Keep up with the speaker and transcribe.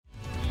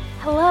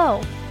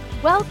Hello!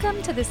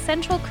 Welcome to the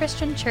Central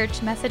Christian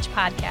Church Message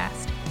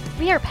Podcast.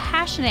 We are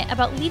passionate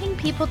about leading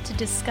people to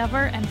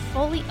discover and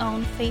fully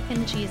own faith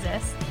in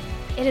Jesus.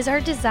 It is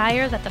our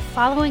desire that the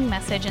following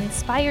message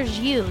inspires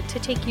you to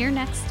take your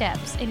next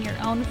steps in your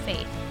own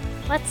faith.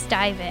 Let's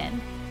dive in.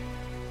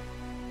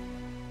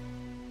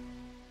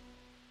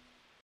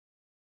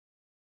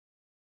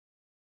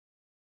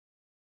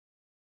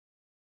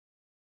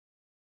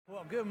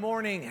 Well, good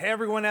morning,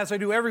 everyone. As I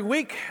do every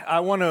week, I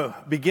want to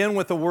begin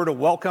with a word of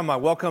welcome. I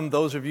welcome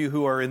those of you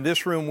who are in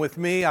this room with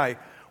me. I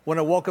want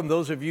to welcome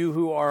those of you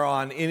who are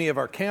on any of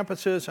our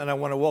campuses, and I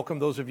want to welcome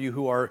those of you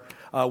who are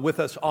with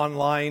us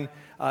online.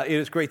 It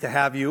is great to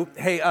have you.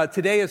 Hey,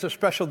 today is a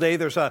special day.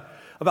 There's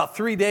about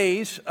 3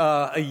 days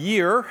a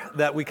year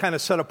that we kind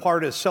of set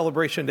apart as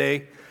Celebration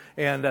Day,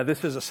 and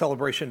this is a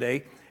celebration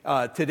day.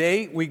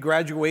 Today, we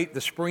graduate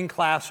the spring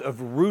class of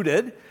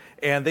Rooted.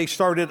 And they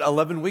started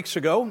 11 weeks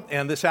ago,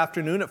 and this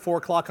afternoon at 4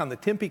 o'clock on the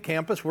Tempe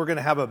campus, we're going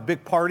to have a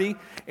big party,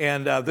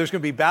 and there's going to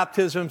be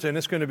baptisms, and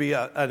it's going to be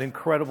an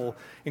incredible,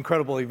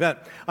 incredible event.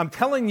 I'm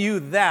telling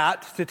you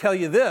that to tell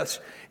you this.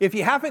 If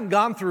you haven't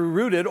gone through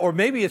Rooted, or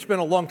maybe it's been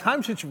a long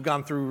time since you've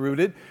gone through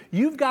Rooted,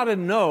 you've got to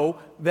know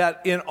that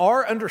in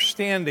our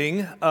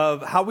understanding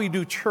of how we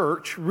do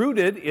church,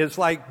 Rooted is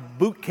like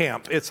boot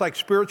camp. It's like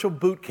spiritual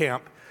boot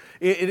camp.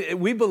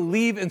 We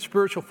believe in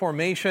spiritual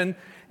formation,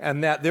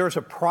 and that there's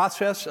a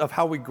process of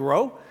how we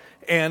grow,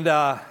 and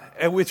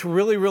it's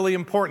really, really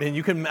important. And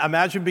you can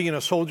imagine being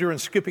a soldier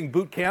and skipping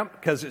boot camp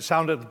because it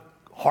sounded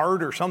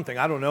hard or something,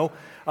 I don't know,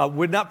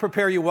 would not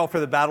prepare you well for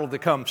the battle to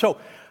come. So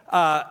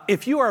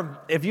if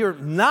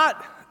you've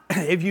not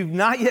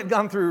yet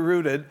gone through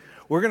Rooted,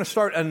 we're going to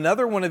start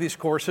another one of these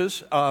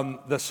courses.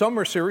 The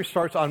summer series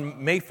starts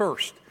on May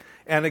 1st.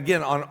 And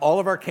again, on all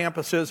of our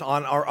campuses,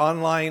 on our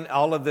online,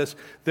 all of this,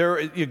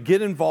 you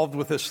get involved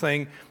with this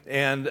thing,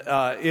 and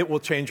it will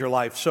change your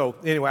life. So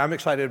anyway, I'm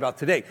excited about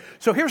today.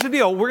 So here's the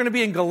deal. We're going to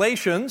be in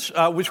Galatians,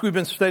 which we've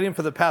been studying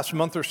for the past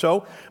month or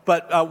so.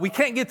 But we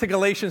can't get to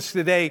Galatians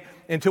today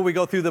until we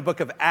go through the book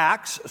of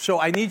Acts.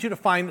 So I need you to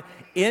find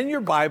in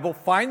your Bible,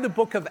 find the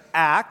book of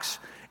Acts.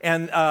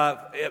 And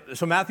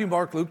so Matthew,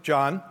 Mark, Luke,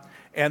 John,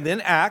 and then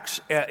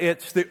Acts.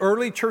 It's the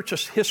early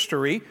church's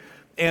history.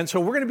 And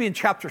so we're going to be in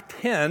chapter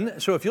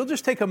 10. So if you'll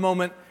just take a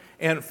moment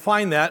and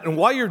find that. And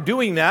while you're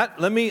doing that,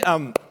 let me,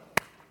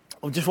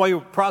 just while you're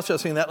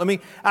processing that, let me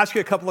ask you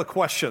a couple of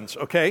questions,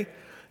 okay?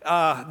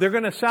 They're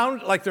going to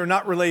sound like they're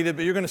not related,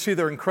 but you're going to see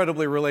they're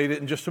incredibly related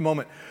in just a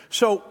moment.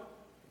 So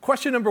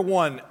question number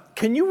one,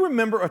 can you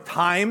remember a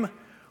time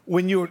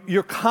when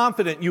you're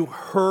confident you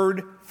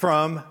heard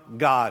from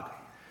God?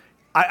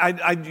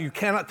 You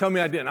cannot tell me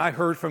I didn't. I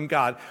heard from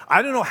God.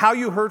 I don't know how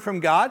you heard from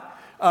God.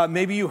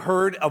 Maybe you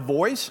heard a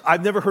voice.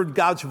 I've never heard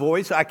God's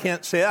voice. I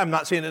can't say it. I'm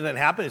not saying it didn't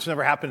happen. It's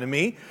never happened to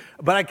me.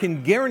 But I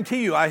can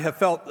guarantee you I have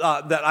felt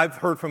that I've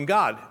heard from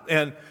God.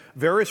 And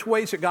various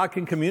ways that God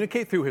can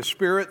communicate through His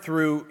Spirit,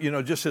 through,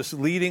 just His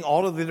leading,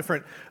 all of the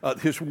different,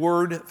 His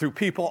Word, through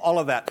people, all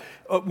of that.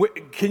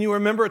 Can you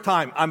remember a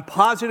time? I'm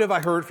positive I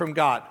heard from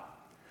God.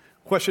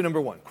 Question number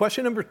one.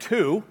 Question number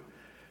two,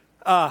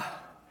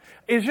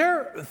 is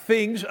there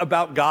things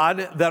about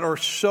God that are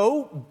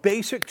so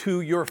basic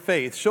to your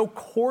faith, so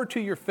core to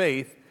your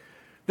faith,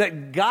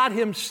 that God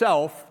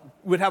Himself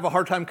would have a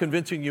hard time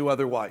convincing you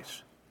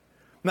otherwise?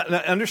 Now,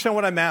 understand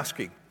what I'm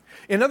asking.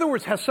 In other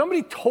words, has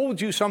somebody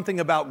told you something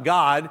about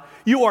God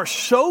you are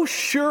so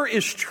sure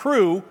is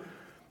true,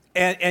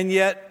 and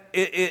yet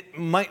it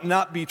might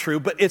not be true,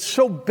 but it's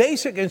so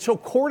basic and so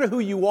core to who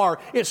you are,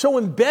 it's so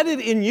embedded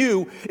in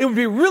you, it would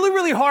be really,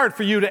 really hard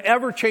for you to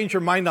ever change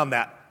your mind on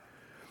that.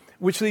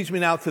 Which leads me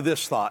now to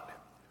this thought.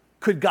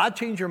 Could God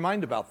change your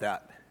mind about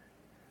that?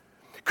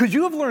 Could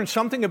you have learned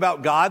something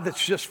about God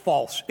that's just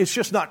false? It's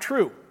just not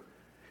true.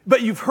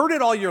 But you've heard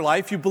it all your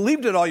life, you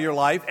believed it all your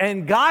life,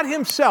 and God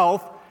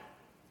Himself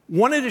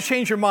wanted to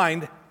change your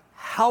mind.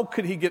 How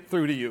could He get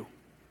through to you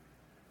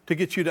to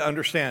get you to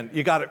understand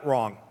you got it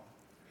wrong?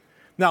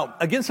 Now,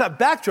 against that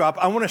backdrop,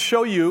 I want to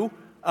show you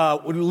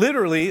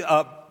literally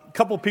a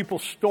couple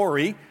people's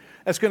story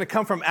that's going to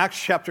come from Acts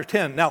chapter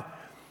 10. Now,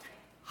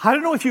 I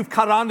don't know if you've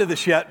caught on to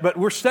this yet, but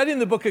we're studying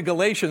the book of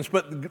Galatians,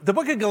 but the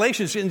book of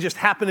Galatians didn't just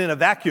happen in a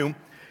vacuum.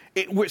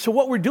 So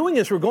what we're doing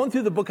is we're going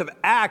through the book of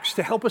Acts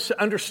to help us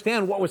to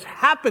understand what was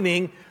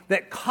happening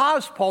that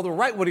caused Paul to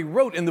write what he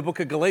wrote in the book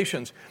of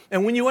Galatians.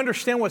 And when you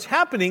understand what's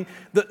happening,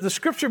 the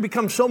scripture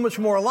becomes so much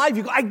more alive.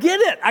 You go, I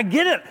get it.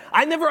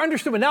 I never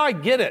understood, but now I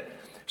get it.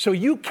 So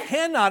you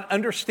cannot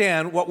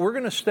understand what we're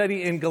going to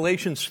study in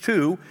Galatians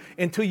 2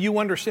 until you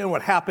understand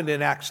what happened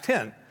in Acts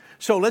 10.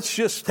 So let's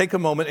just take a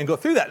moment and go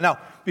through that. Now,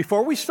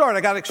 before we start,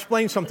 I got to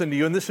explain something to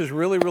you, and this is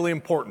really, really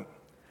important.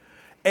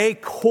 A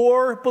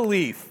core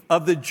belief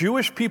of the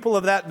Jewish people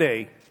of that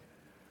day,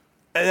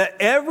 that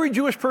every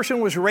Jewish person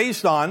was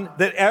raised on,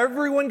 that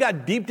everyone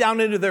got deep down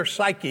into their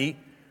psyche,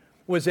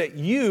 was that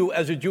you,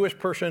 as a Jewish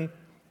person,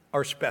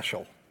 are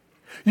special.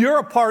 You're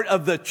a part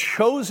of the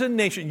chosen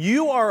nation.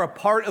 You are a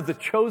part of the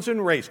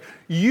chosen race.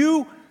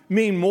 You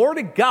mean more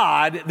to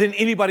God than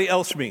anybody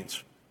else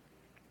means.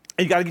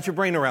 And you got to get your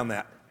brain around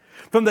that.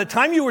 From the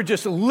time you were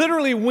just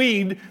literally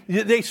weaned,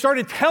 they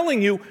started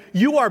telling you,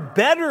 you are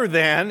better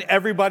than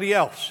everybody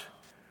else.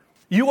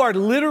 You are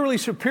literally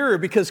superior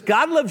because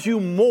God loves you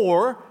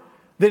more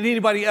than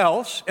anybody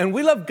else, and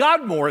we love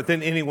God more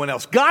than anyone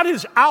else. God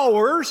is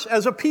ours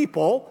as a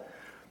people,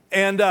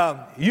 and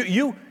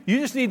you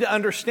just need to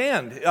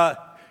understand,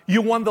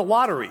 you won the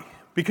lottery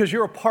because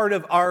you're a part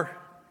of our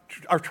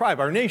tribe,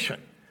 our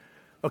nation,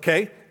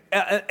 okay?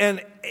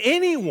 And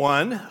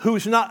anyone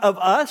who's not of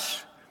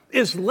us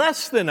is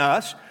less than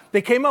us.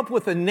 They came up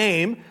with a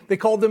name. They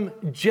called them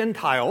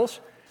Gentiles,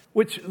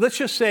 which, let's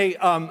just say,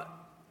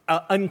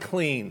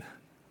 unclean,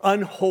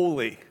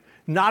 unholy,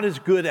 not as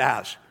good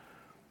as,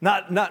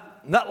 not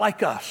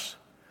like us.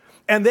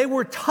 And they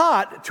were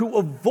taught to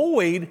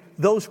avoid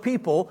those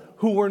people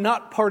who were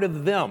not part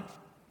of them.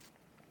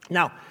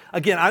 Now,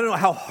 again, I don't know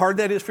how hard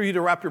that is for you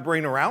to wrap your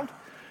brain around,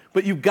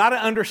 but you've got to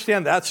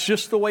understand that's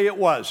just the way it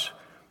was.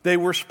 They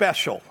were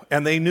special,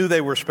 and they knew they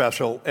were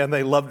special, and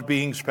they loved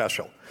being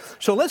special.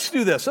 So let's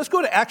do this. Let's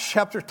go to Acts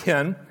chapter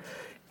 10,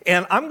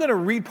 and I'm going to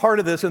read part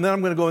of this, and then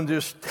I'm going to go and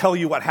just tell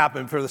you what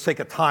happened for the sake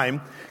of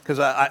time, because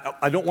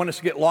I don't want us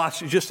to get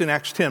lost just in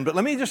Acts 10. But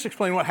let me just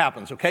explain what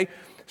happens, okay?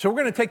 So we're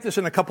going to take this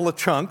in a couple of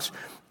chunks.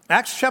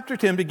 Acts chapter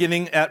 10,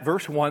 beginning at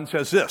verse 1,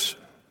 says this.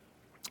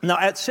 Now,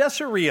 at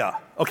Caesarea,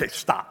 okay,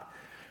 stop.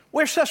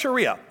 Where's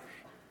Caesarea?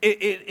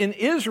 In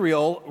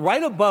Israel,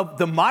 right above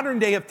the modern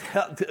day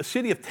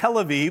city of Tel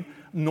Aviv,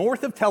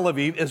 north of Tel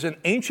Aviv, is an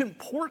ancient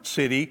port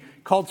city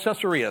called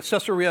Caesarea.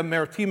 Caesarea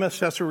Maritima,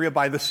 Caesarea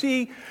by the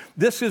sea.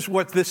 This is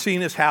what this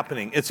scene is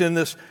happening. It's in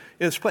this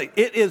place.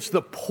 It is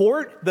the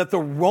port that the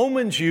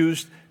Romans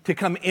used to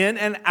come in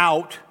and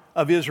out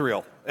of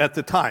Israel at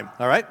the time,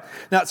 all right?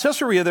 Now, at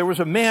Caesarea, there was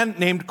a man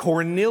named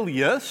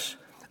Cornelius,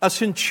 a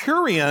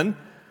centurion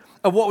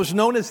of what was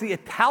known as the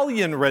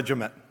Italian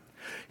regiment.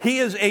 He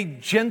is a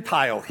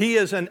Gentile. He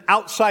is an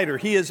outsider.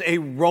 He is a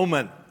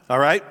Roman, all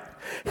right?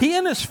 He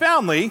and his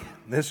family,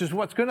 this is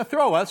what's going to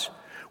throw us,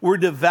 were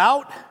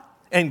devout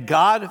and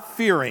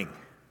God-fearing.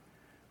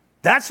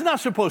 That's not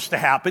supposed to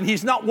happen.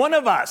 He's not one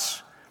of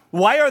us.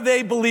 Why are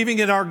they believing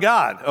in our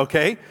God,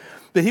 okay?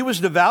 But he was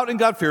devout and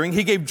God-fearing.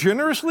 He gave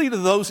generously to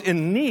those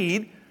in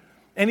need,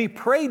 and he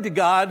prayed to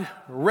God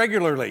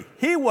regularly.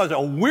 He was a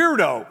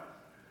weirdo.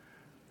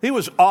 He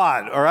was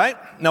odd, all right?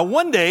 Now,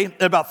 one day,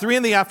 at about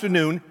 3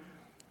 p.m,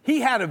 he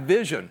had a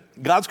vision.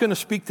 God's going to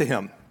speak to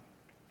him.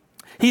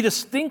 He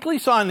distinctly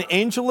saw an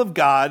angel of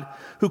God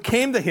who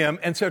came to him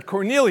and said,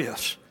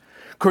 Cornelius.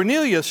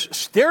 Cornelius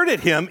stared at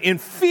him in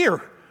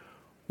fear.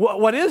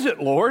 What is it,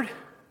 Lord?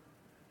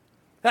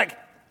 Like,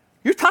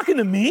 you're talking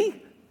to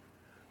me?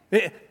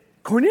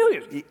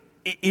 Cornelius,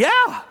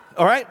 yeah.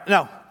 All right.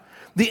 Now,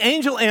 the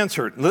angel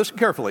answered, listen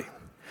carefully,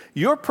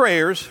 your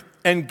prayers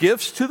and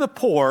gifts to the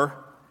poor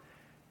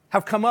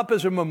have come up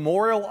as a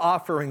memorial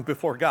offering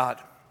before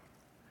God.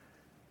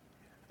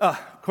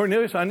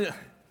 Cornelius, I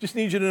just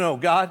need you to know,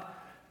 God,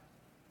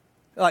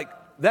 like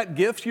that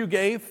gift you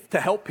gave to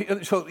help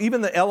people, so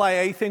even the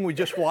LIA thing we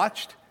just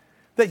watched,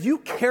 that you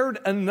cared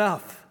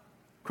enough.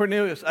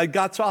 Cornelius,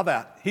 God saw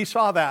that. He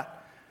saw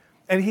that.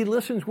 And he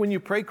listens when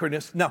you pray,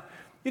 Cornelius. Now,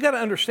 you got to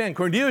understand,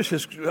 Cornelius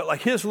is,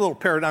 like his little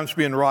paradigm's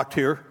being rocked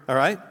here, all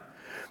right?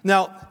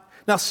 Now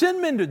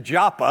send men to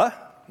Joppa.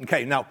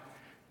 Okay, now,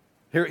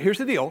 here's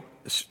the deal.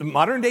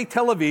 Modern day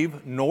Tel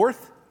Aviv,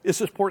 north is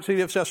this port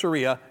city of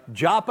Caesarea,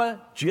 Joppa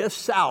just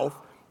south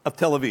of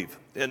Tel Aviv.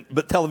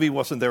 But Tel Aviv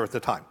wasn't there at the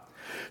time.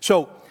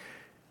 So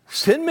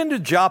send men to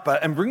Joppa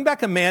and bring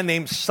back a man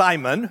named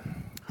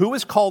Simon, who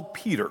is called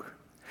Peter.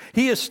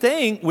 He is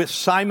staying with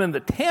Simon the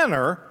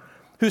tanner,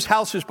 whose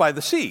house is by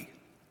the sea.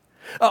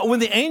 When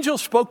the angel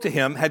spoke to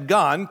him, had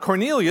gone,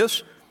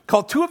 Cornelius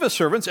called 2 of his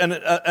servants and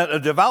a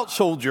devout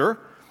soldier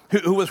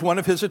who was one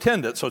of his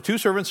attendants. So 2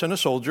 servants and a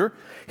soldier.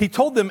 He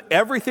told them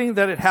everything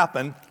that had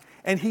happened,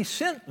 and he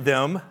sent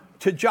them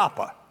to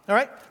Joppa. All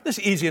right? This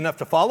is easy enough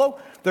to follow.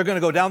 They're going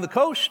to go down the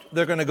coast.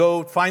 They're going to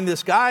go find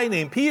this guy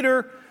named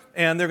Peter,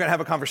 and they're going to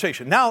have a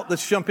conversation. Now,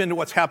 let's jump into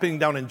what's happening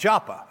down in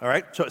Joppa. All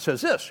right? So it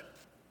says this.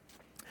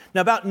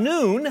 Now, about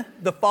noon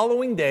the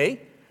following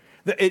day,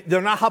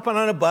 they're not hopping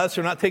on a bus.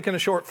 They're not taking a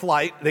short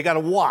flight. They got to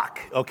walk,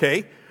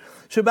 okay?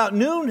 So about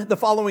noon the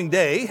following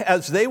day,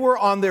 as they were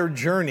on their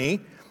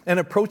journey and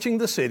approaching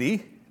the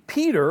city,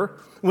 Peter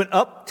went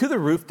up to the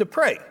roof to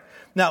pray.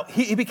 Now,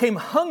 he became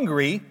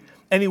hungry,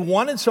 and he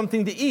wanted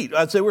something to eat.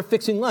 As they were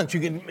fixing lunch,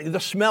 the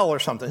smell or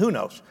something, who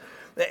knows?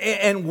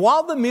 And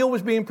while the meal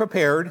was being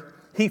prepared,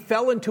 he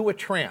fell into a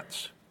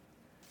trance.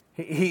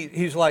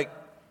 He's like,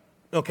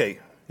 okay,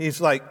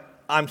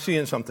 I'm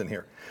seeing something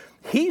here.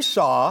 He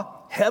saw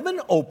heaven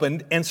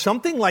opened and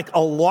something like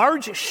a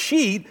large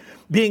sheet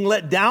being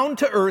let down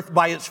to earth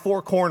by its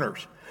 4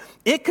 corners.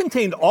 It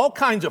contained all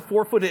kinds of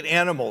 4-footed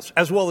animals,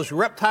 as well as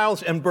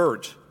reptiles and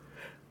birds.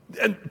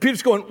 And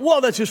Peter's going,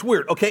 whoa, that's just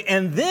weird. Okay,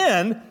 and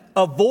then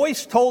a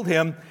voice told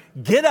him,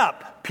 get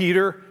up,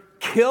 Peter,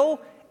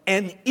 kill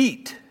and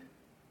eat.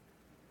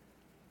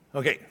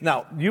 Okay,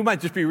 now, you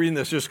might just be reading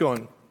this just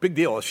going, big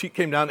deal. A sheep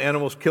came down,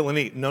 animals kill and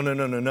eat.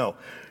 No.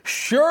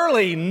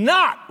 Surely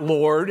not,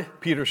 Lord,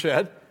 Peter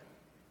said.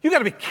 You got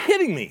to be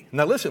kidding me.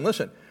 Now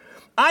listen.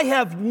 I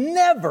have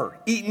never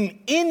eaten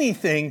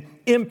anything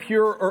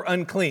impure or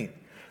unclean.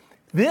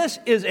 This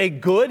is a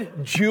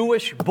good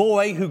Jewish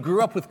boy who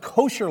grew up with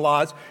kosher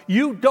laws.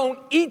 You don't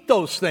eat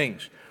those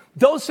things.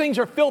 Those things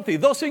are filthy.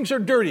 Those things are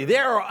dirty. They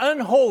are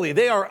unholy.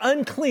 They are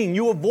unclean.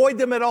 You avoid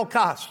them at all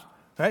costs,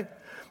 right?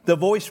 The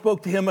voice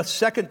spoke to him a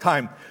second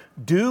time.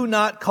 Do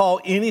not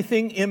call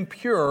anything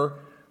impure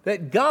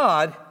that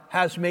God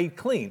has made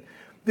clean.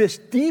 This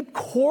deep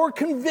core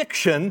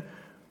conviction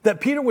that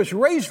Peter was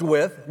raised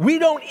with, we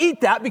don't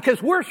eat that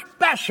because we're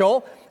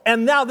special.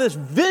 And now this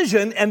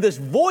vision and this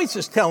voice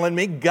is telling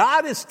me,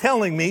 God is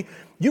telling me,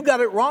 you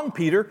got it wrong,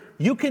 Peter.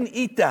 You can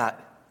eat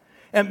that.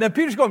 And then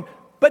Peter's going,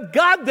 but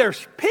God,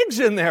 there's pigs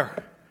in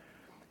there.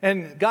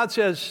 And God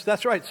says,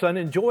 that's right, son,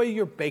 enjoy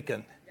your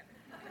bacon.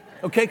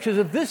 Okay, because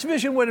if this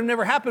vision would have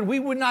never happened, we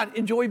would not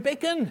enjoy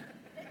bacon.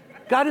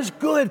 God is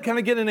good. Can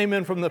I get an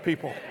amen from the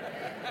people?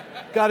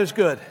 God is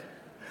good.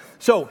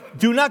 So,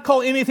 do not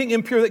call anything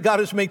impure that God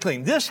has made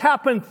clean. This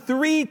happened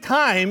 3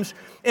 times,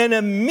 and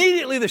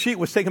immediately the sheep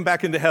was taken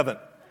back into heaven.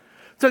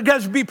 So,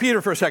 guys, be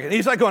Peter for a second.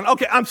 He's like going,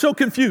 okay, I'm so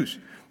confused.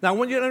 Now, I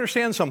want you to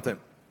understand something.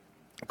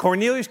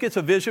 Cornelius gets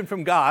a vision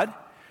from God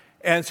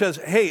and says,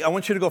 hey, I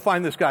want you to go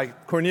find this guy.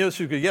 Cornelius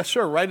says, yes,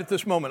 sir, right at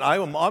this moment. I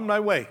am on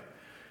my way.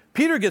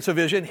 Peter gets a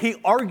vision. He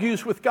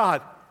argues with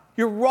God.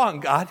 You're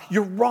wrong, God.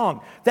 You're wrong.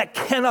 That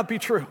cannot be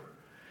true.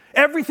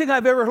 Everything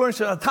I've ever learned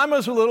since the time I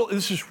was little,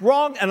 this is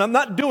wrong, and I'm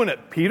not doing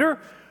it. Peter,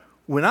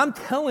 when I'm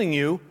telling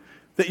you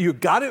that you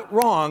got it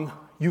wrong,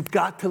 you've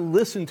got to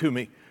listen to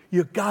me.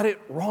 You got it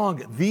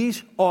wrong.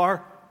 These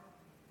are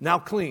now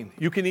clean.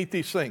 You can eat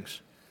these things.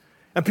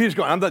 And Peter's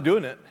going, I'm not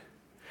doing it.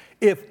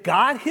 If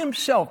God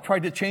himself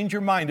tried to change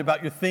your mind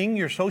about your thing,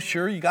 you're so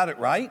sure you got it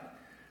right,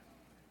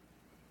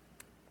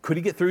 could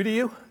he get through to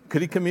you?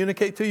 Could he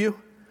communicate to you?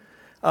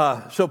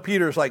 So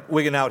Peter's like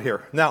wigging out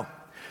here. Now,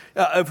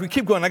 if we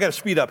keep going, I got to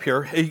speed up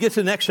here. He gets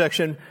to the next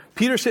section.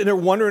 Peter's sitting there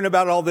wondering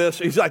about all this.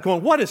 He's like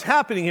going, what is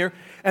happening here?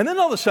 And then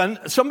all of a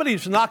sudden,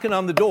 somebody's knocking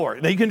on the door.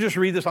 Now, you can just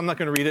read this. I'm not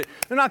going to read it.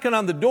 They're knocking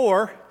on the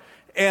door,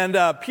 and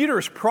Peter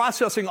is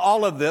processing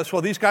all of this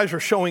while these guys are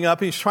showing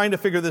up. He's trying to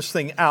figure this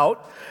thing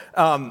out.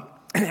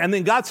 And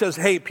then God says,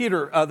 hey,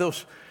 Peter,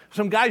 those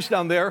some guys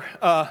down there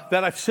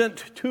that I've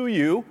sent to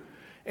you,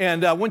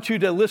 and I want you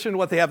to listen to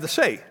what they have to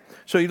say.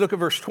 So you look at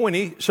verse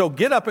 20. So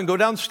get up and go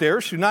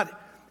downstairs. Do not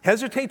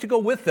hesitate to go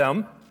with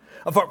them,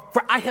 for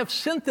I have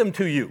sent them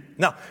to you.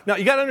 Now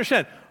you got to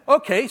understand,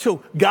 okay,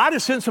 so God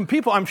has sent some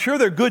people. I'm sure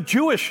they're good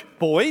Jewish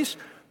boys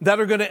that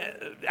are going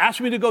to ask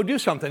me to go do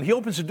something. He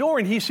opens the door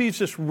and he sees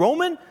this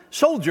Roman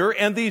soldier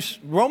and these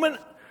Roman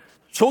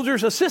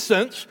soldiers'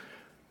 assistants,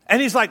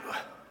 and he's like,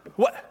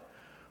 what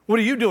are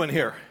you doing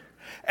here?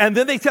 And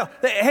then they tell,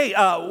 hey,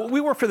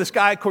 we work for this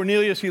guy,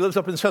 Cornelius. He lives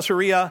up in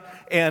Caesarea,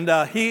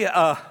 and he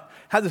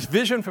had this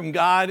vision from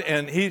God,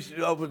 and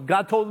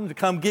God told him to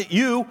come get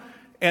you.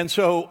 And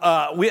so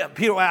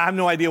Peter, I have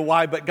no idea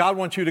why, but God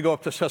wants you to go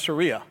up to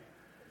Caesarea.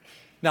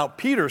 Now,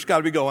 Peter's got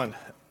to be going,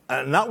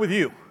 not with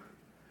you.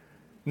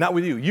 Not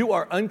with you. You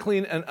are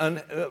unclean and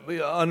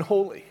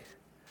unholy.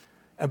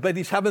 But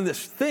he's having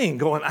this thing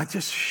going,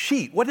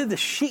 sheet. What did the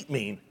sheet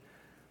mean?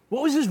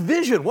 What was his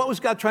vision? What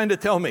was God trying to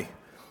tell me?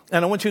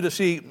 And I want you to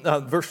see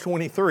verse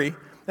 23.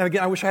 And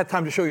again, I wish I had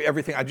time to show you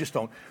everything. I just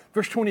don't.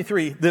 Verse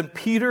 23, then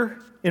Peter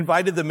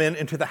invited the men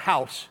into the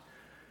house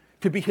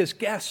to be his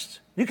guests.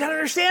 You got to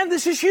understand,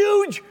 this is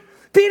huge.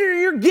 Peter,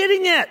 you're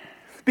getting it.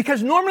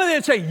 Because normally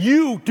they'd say,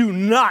 you do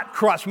not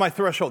cross my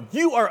threshold.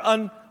 You are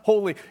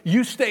unholy.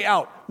 You stay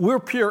out. We're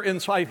pure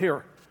inside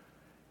here.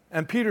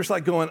 And Peter's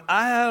like going,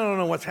 I don't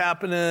know what's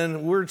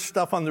happening. Weird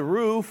stuff on the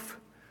roof.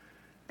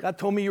 God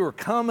told me you were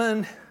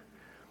coming.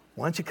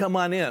 Why don't you come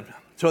on in?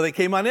 So they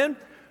came on in.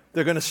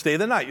 They're going to stay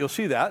the night. You'll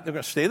see that. They're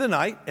going to stay the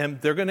night, and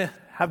they're going to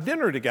have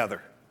dinner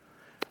together.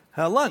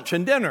 Lunch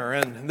and dinner,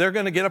 and they're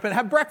going to get up and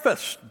have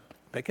breakfast.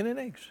 Bacon and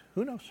eggs.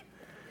 Who knows?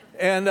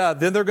 And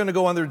then they're going to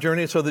go on their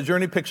journey. So the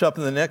journey picks up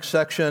in the next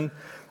section.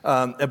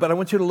 But I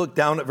want you to look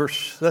down at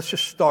let's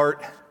just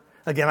start.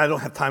 Again, I don't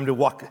have time to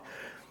walk.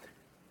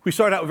 We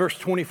start out with verse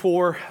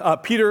 24.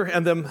 Peter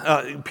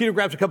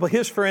grabs a couple of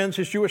his friends,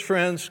 his Jewish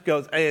friends,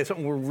 goes, hey,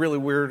 something really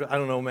weird. I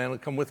don't know, man.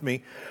 Come with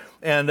me.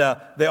 And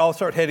they all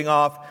start heading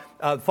off.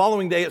 The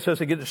following day, it says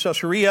they get to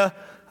Caesarea.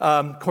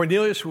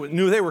 Cornelius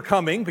knew they were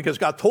coming because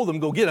God told them,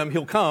 go get him.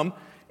 He'll come.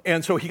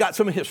 And so he got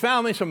some of his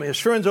family, some of his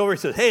friends over. He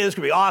says, hey, this is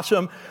going to be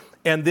awesome.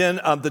 And then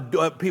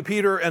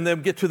Peter and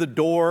them get to the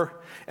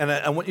door. And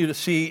I want you to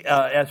see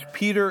as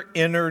Peter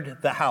entered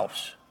the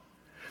house.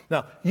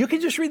 Now, you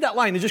can just read that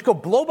line and just go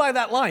blow by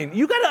that line.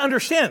 You got to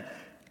understand,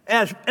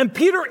 and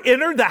Peter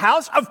entered the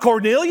house of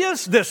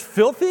Cornelius, this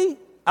filthy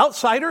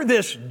outsider,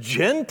 this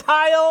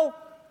Gentile,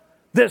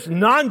 this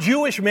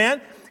non-Jewish man.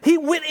 He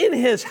went in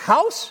his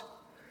house.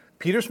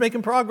 Peter's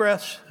making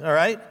progress, all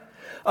right?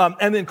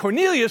 And then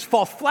Cornelius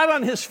falls flat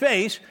on his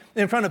face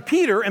in front of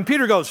Peter, and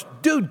Peter goes,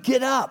 dude,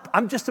 get up.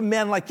 I'm just a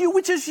man like you,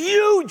 which is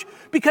huge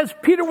because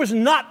Peter was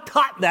not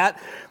taught that.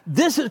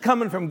 This is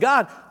coming from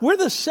God. We're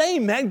the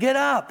same, man. Get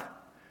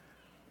up.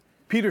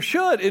 Peter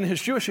should, in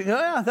his Jewish,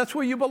 yeah, that's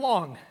where you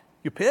belong.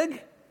 You pig,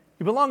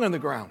 you belong on the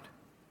ground.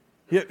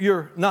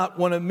 You're not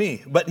one of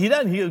me. But he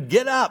doesn't. He'll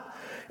get up.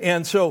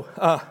 And so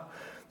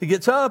he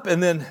gets up,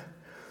 and then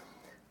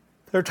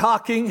they're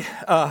talking,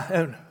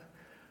 and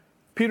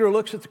Peter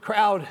looks at the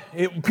crowd.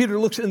 Peter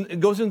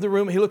goes into the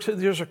room. He looks at,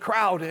 there's a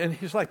crowd, and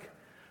he's like,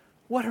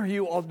 what are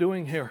you all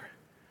doing here?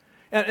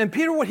 And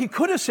Peter, what he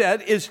could have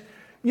said is,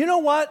 you know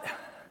what?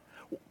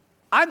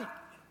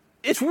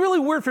 It's really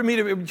weird for me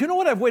to, do you know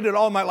what I've waited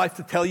all my life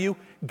to tell you?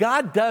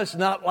 God does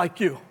not like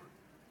you.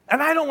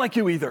 And I don't like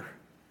you either.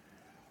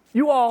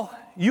 You all,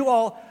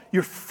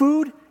 your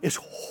food is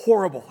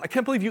horrible. I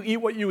can't believe you eat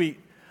what you eat.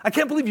 I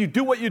can't believe you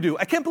do what you do.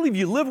 I can't believe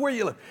you live where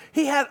you live.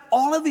 He had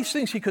all of these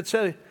things he could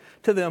say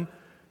to them,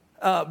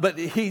 but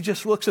he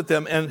just looks at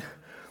them, and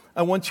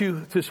I want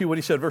you to see what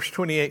he said, verse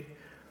 28.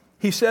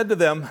 He said to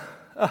them,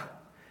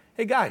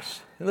 hey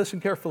guys, listen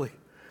carefully.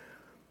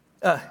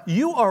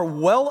 You are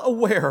well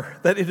aware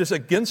that it is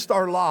against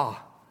our law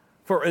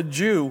for a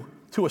Jew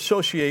to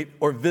associate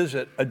or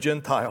visit a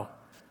Gentile.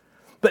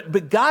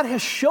 But God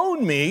has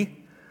shown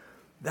me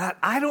that,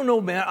 I don't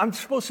know, man, I'm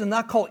supposed to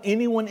not call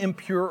anyone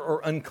impure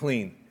or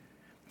unclean.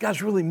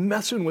 God's really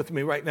messing with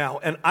me right now.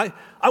 And I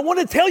want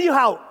to tell you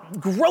how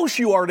gross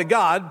you are to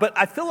God, but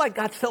I feel like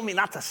God's telling me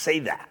not to say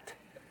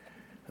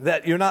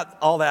that you're not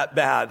all that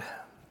bad.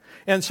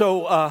 And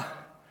so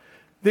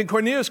then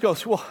Cornelius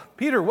goes, well,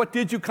 Peter, what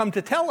did you come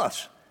to tell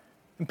us?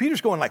 And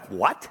Peter's going like,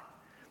 what?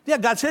 Yeah,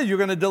 God said you're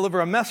going to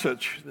deliver a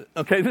message.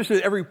 Okay, this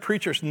is every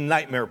preacher's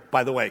nightmare,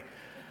 by the way.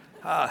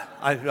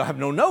 I have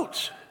no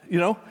notes,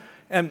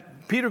 And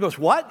Peter goes,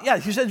 what? Yeah,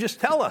 he said,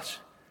 just tell us.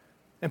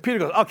 And Peter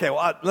goes, okay,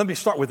 well, let me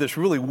start with this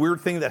really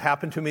weird thing that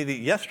happened to me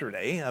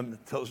yesterday.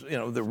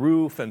 The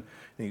roof, and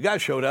you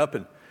guys showed up,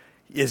 and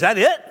is that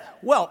it?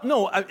 Well,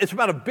 no, it's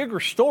about a bigger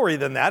story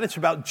than that. It's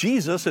about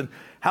Jesus and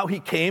how he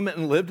came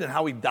and lived and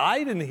how he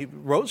died and he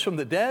rose from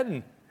the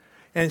dead.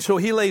 And so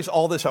he lays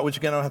all this out, which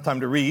again, I don't have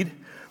time to read,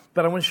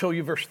 but I want to show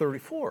you verse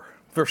 34.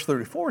 Verse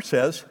 34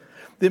 says,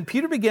 then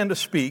Peter began to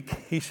speak.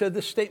 He said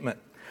this statement,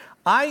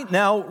 I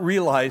now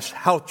realize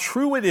how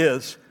true it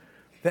is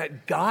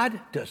that God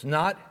does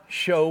not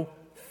show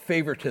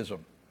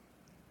favoritism,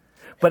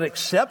 but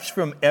accepts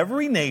from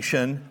every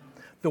nation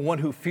the one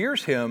who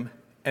fears him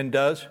and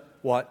does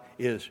what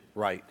is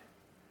right.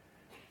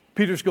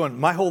 Peter's going,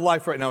 my whole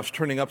life right now is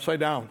turning upside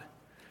down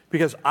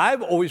because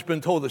I've always been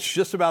told it's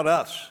just about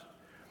us.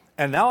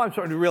 And now I'm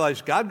starting to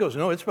realize God goes,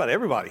 no, it's about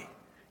everybody.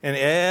 And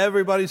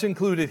everybody's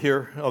included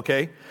here,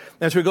 okay?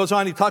 And so he goes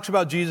on, he talks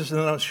about Jesus, and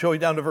then I'll show you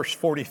down to verse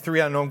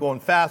 43. I know I'm going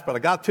fast, but I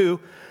got to.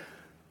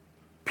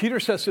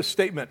 Peter says this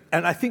statement,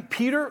 and I think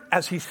Peter,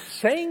 as he's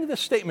saying this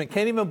statement,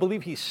 can't even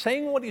believe he's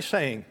saying what he's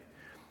saying,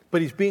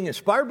 but he's being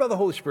inspired by the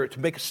Holy Spirit to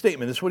make a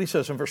statement. This is what he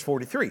says in verse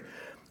 43.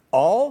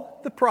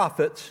 All the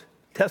prophets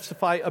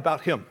testify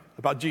about him,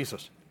 about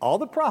Jesus. All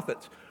the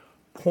prophets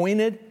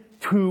pointed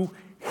to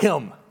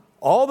him.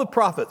 All the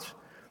prophets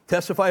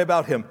testify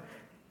about him,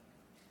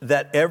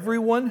 that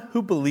everyone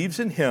who believes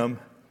in him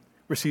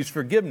receives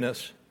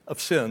forgiveness of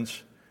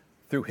sins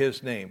through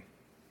his name.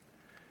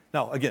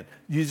 Now, again,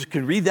 you just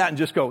can read that and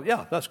just go,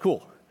 yeah, that's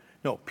cool.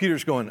 No,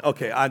 Peter's going,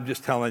 okay, I'm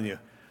just telling you.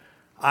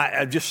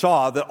 I just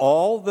saw that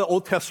all the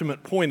Old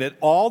Testament pointed,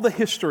 all the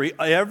history,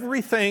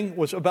 everything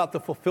was about the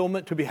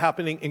fulfillment to be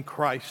happening in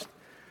Christ.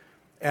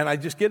 And I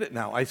just get it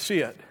now. I see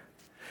it.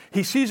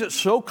 He sees it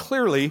so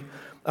clearly.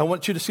 I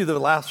want you to see the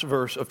last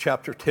verse of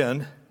chapter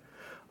 10.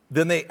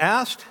 Then they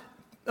asked,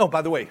 oh,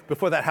 by the way,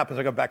 before that happens,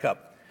 I got to back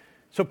up.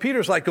 So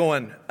Peter's like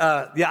going,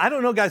 yeah, I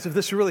don't know, guys, if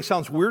this really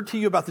sounds weird to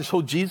you about this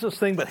whole Jesus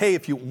thing, but hey,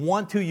 if you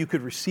want to, you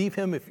could receive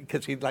him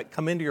because he'd like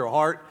come into your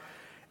heart.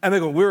 And they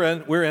go, we're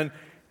in.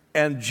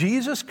 And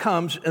Jesus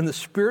comes in the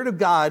Spirit of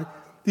God.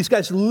 These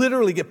guys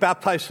literally get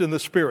baptized in the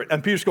Spirit.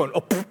 And Peter's going,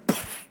 oh,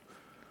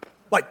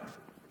 like,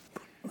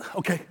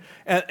 okay.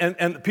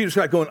 And Peter's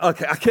like going,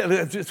 okay, I can't,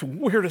 it's the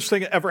weirdest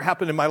thing that ever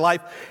happened in my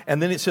life.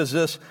 And then it says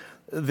this,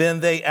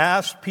 then they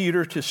asked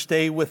Peter to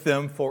stay with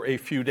them for a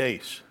few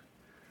days.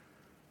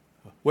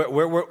 Where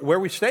are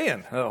we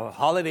staying?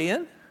 Holiday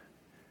Inn?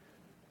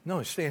 No,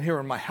 he's staying here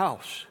in my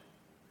house.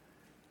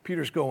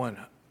 Peter's going,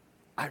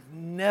 I've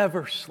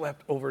never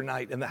slept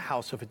overnight in the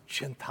house of a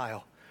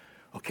Gentile.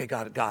 Okay,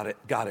 got it.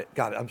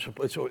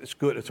 It's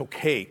good, it's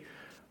okay.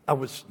 I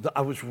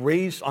was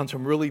raised on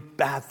some really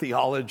bad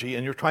theology,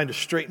 and you're trying to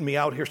straighten me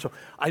out here, so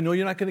I know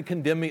you're not going to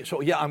condemn me,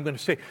 so yeah, I'm going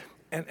to say,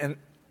 and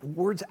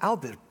word's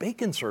out, there's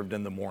bacon served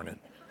in the morning.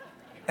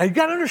 And you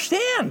got to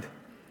understand,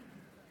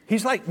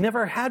 he's like,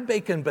 never had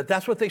bacon, but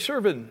that's what they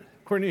serve in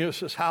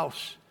Cornelius'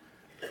 house.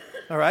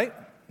 All right?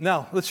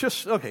 Now,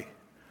 okay.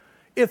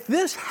 If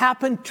this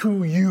happened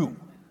to you,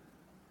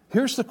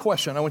 here's the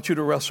question I want you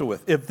to wrestle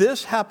with. If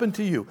this happened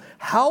to you,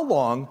 how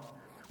long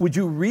would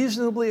you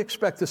reasonably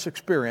expect this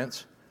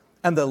experience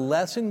and the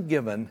lesson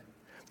given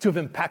to have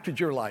impacted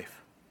your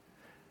life?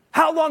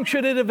 How long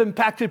should it have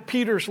impacted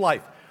Peter's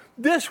life?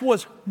 This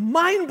was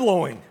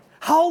mind-blowing.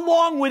 How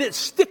long would it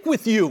stick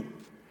with you?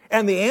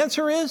 And the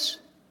answer is,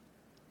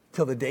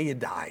 till the day you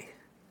die.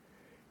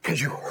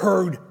 Because you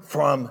heard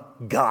from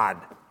God.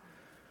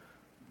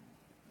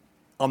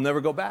 I'll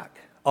never go back.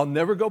 I'll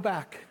never go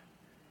back.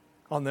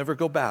 I'll never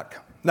go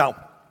back.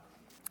 Now,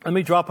 let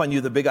me drop on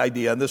you the big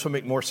idea, and this will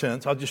make more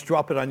sense. I'll just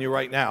drop it on you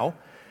right now,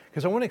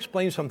 because I want to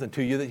explain something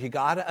to you that you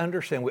got to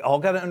understand. We all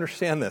got to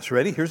understand this.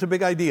 Ready? Here's a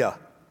big idea.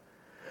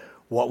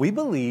 What we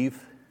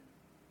believe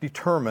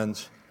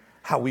determines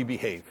how we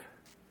behave.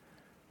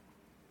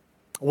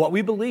 What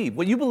we believe,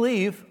 what you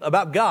believe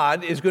about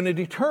God is going to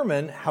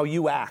determine how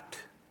you act.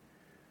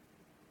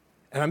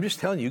 And I'm just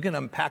telling you, you can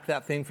unpack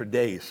that thing for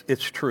days.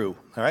 It's true,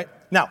 all right?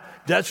 Now,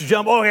 let's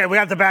jump, okay, we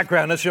got the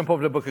background. Let's jump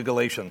over to the book of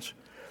Galatians.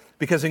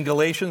 Because in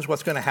Galatians,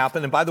 what's going to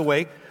happen, and by the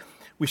way,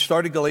 we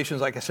started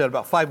Galatians, like I said,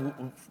 about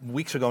 5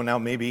 weeks ago now,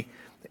 maybe,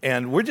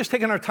 and we're just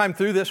taking our time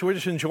through this. We're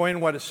just enjoying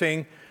what it's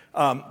saying.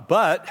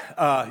 But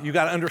you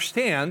got to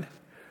understand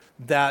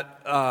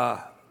that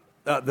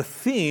the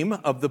theme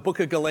of the book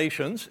of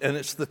Galatians, and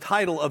it's the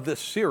title of this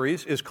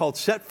series, is called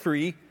Set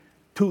Free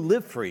to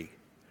Live Free.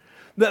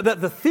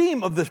 The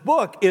theme of this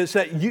book is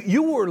that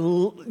you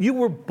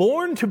were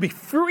born to be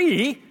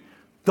free.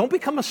 Don't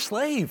become a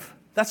slave.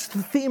 That's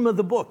the theme of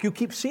the book. You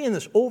keep seeing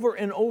this over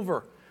and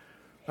over.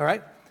 All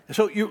right?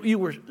 So you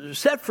were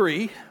set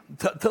free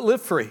to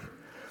live free.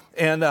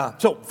 And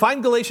so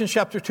find Galatians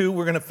chapter 2.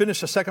 We're going to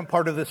finish the second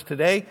part of this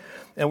today.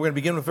 And we're going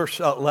to begin with verse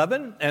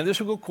 11. And this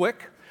will go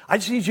quick. I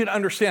just need you to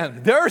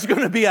understand, there's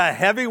going to be a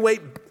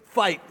heavyweight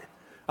fight.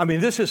 I mean,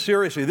 this is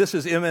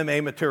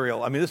MMA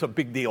material. I mean, this is a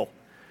big deal.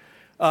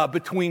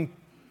 Between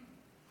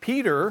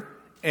Peter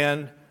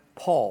and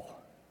Paul.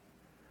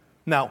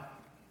 Now,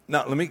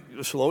 let me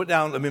slow it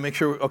down. Let me make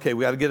sure, okay,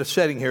 we got to get a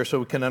setting here so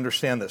we can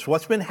understand this.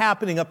 What's been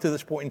happening up to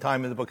this point in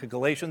time in the book of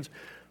Galatians?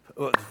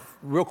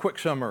 Real quick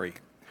summary.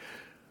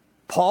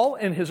 Paul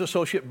and his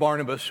associate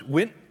Barnabas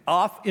went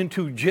off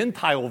into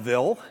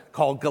Gentileville,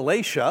 called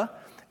Galatia,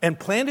 and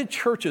planted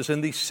churches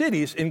in these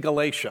cities in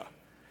Galatia.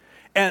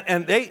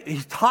 And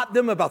he taught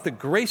them about the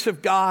grace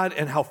of God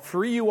and how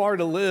free you are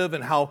to live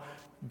and how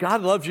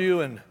God loves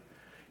you.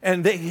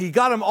 And he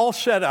got them all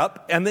set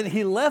up, and then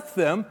he left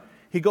them.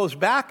 He goes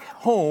back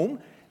home,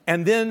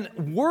 and then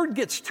word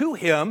gets to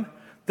him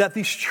that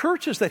these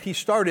churches that he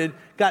started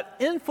got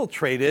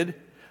infiltrated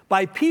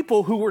by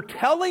people who were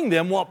telling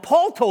them what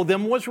Paul told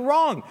them was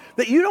wrong,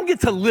 that you don't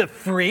get to live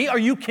free. Are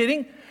you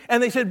kidding?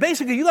 And they said,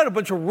 basically, you got a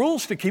bunch of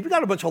rules to keep. You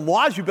got a bunch of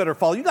laws you better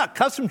follow. You got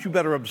customs you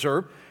better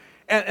observe.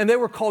 And they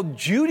were called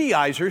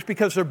Judaizers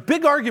because their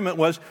big argument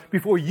was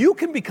before you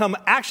can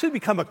actually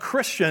become a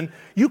Christian,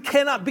 you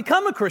cannot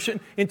become a Christian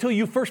until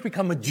you first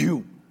become a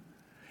Jew.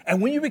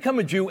 And when you become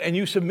a Jew and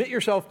you submit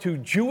yourself to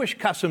Jewish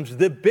customs,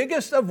 the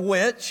biggest of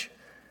which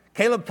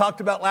Caleb talked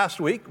about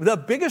last week, the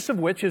biggest of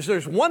which is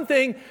there's one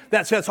thing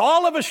that sets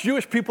all of us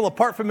Jewish people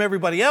apart from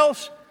everybody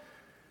else,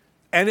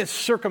 and it's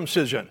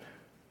circumcision.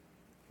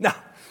 Now,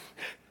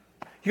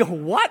 you go,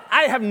 what?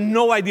 I have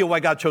no idea why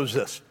God chose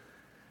this.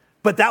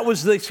 But that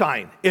was the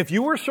sign. If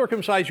you were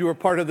circumcised, you were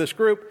part of this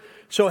group.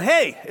 So,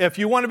 hey, if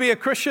you want to be a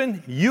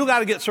Christian, you got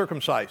to get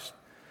circumcised.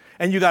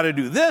 And you got to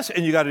do this,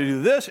 and you got to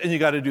do this, and you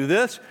got to do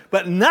this.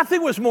 But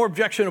nothing was more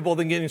objectionable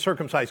than getting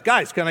circumcised.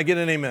 Guys, can I get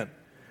an amen?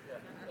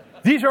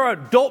 These are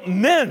adult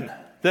men.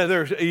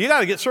 You got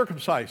to get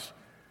circumcised.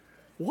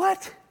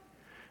 What?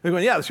 They're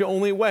going, yeah, that's the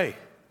only way.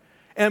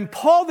 And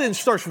Paul then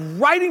starts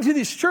writing to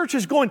these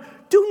churches going,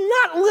 do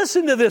not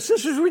listen to this.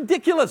 This is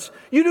ridiculous.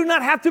 You do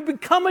not have to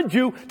become a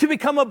Jew to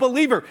become a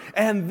believer.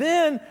 And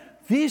then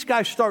these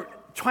guys start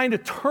trying to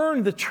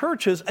turn the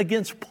churches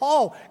against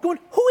Paul, going,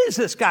 who is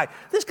this guy?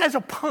 This guy's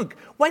a punk.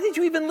 Why did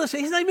you even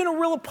listen? He's not even a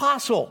real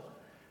apostle,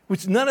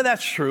 which none of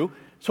that's true.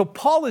 So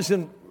Paul is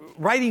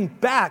writing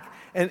back,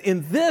 and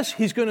in this,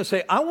 he's going to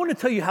say, I want to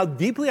tell you how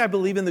deeply I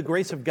believe in the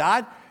grace of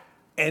God,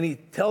 and he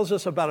tells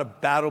us about a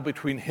battle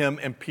between him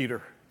and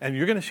Peter. And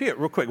you're going to see it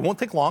real quick. It won't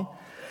take long.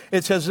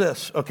 It says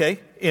this, okay,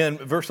 in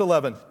verse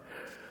 11.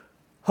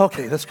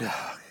 Okay, let's go.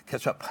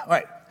 Catch up. All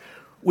right.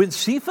 When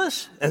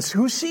Cephas, and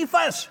who's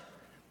Cephas?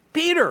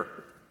 Peter.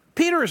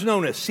 Peter is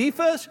known as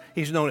Cephas.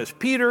 He's known as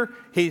Peter.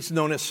 He's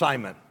known as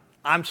Simon.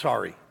 I'm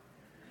sorry.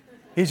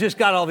 He's just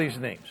got all these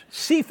names.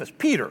 Cephas,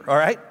 Peter, all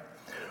right?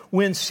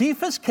 When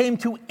Cephas came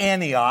to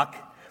Antioch,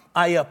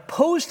 I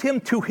opposed him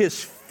to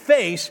his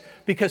face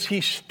because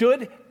he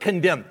stood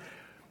condemned.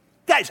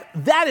 Guys,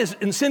 that is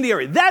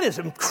incendiary. That is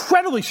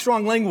incredibly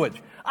strong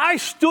language. I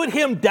stood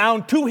him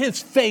down to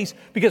his face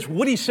because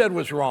what he said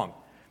was wrong.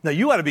 Now,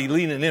 you ought to be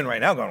leaning in right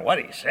now going, what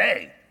did he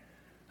say?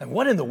 And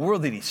what in the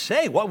world did he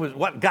say?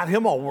 What got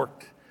him all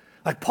worked?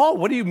 Like, Paul,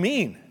 what do you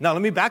mean? Now,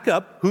 let me back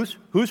up.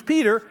 Who's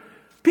Peter?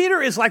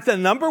 Peter is like the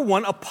number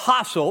one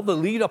apostle, the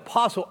lead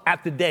apostle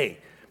at the day.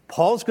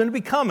 Paul's going to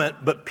become it,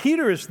 but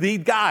Peter is the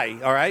guy,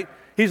 all right?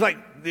 He's like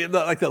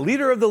the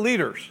leader of the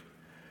leaders.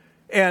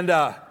 And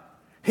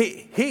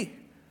he's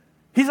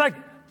like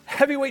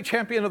heavyweight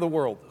champion of the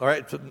world, all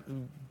right, to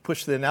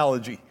push the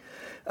analogy.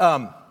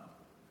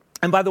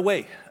 And by the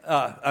way,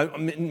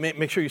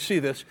 make sure you see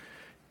this.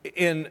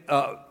 In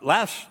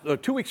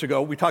 2 weeks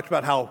ago, we talked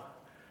about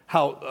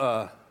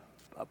how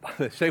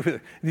say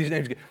these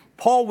names again.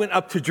 Paul went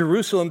up to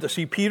Jerusalem to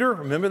see Peter.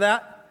 Remember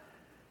that?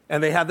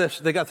 And they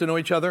got to know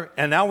each other.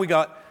 And now we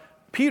got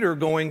Peter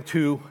going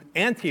to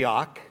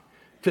Antioch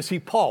to see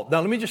Paul.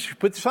 Now let me just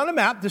put this on a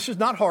map. This is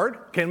not hard.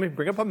 Okay, let me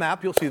bring up a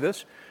map. You'll see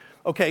this.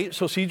 Okay,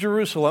 so see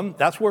Jerusalem.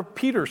 That's where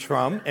Peter's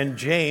from, and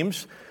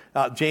James.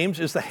 James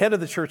is the head of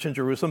the church in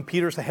Jerusalem.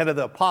 Peter's the head of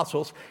the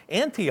apostles.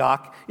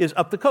 Antioch is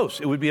up the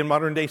coast. It would be in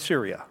modern-day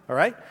Syria, all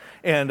right?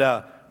 And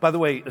by the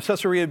way,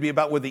 Caesarea would be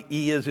about where the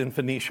E is in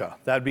Phoenicia.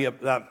 That would be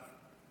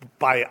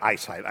by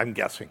eyesight, I'm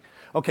guessing.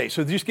 Okay,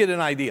 so just get an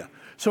idea.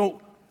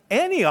 So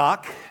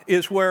Antioch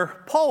is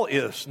where Paul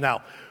is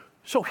now.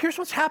 So here's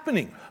what's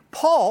happening.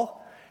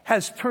 Paul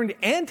has turned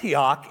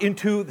Antioch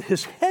into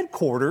his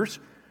headquarters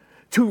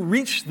to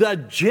reach the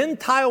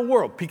Gentile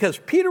world, because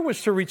Peter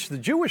was to reach the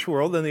Jewish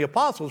world and the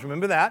apostles,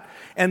 remember that,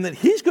 and that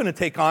he's going to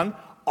take on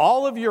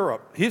all of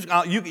Europe.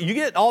 You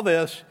get all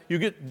this, you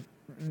get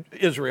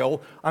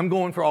Israel, I'm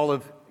going for all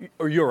of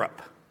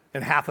Europe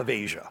and half of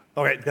Asia.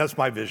 All right, that's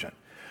my vision.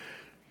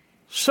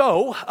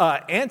 So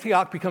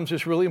Antioch becomes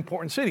this really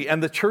important city,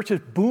 and the church is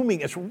booming,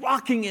 it's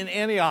rocking in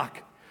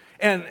Antioch.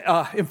 And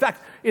in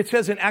fact, it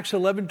says in Acts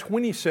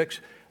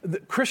 11:26, the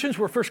Christians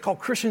were first called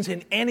Christians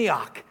in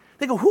Antioch.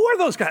 They go, who are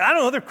those guys? I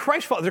don't know. They're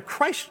Christ followers. They're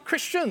Christ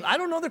Christians. I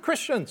don't know. They're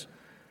Christians.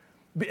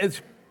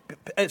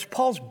 It's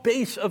Paul's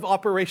base of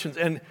operations.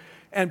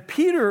 And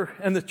Peter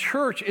and the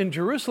church in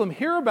Jerusalem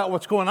hear about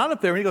what's going on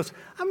up there. And he goes,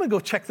 I'm going to go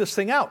check this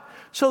thing out.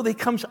 So he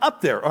comes up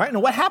there. All right.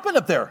 Now, what happened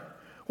up there?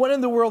 What in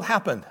the world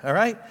happened? All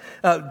right.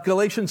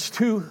 Galatians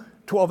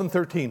 2:12 and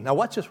 13. Now,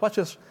 watch this. Watch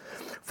this.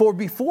 For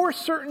before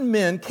certain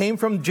men came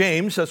from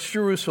James, that's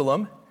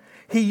Jerusalem,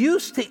 he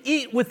used to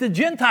eat with the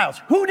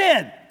Gentiles. Who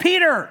did?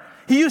 Peter.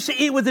 He used to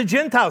eat with the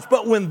Gentiles,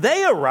 but when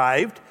they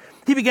arrived,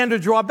 he began to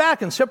draw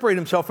back and separate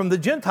himself from the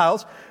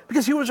Gentiles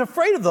because he was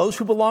afraid of those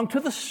who belonged to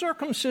the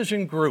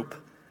circumcision group.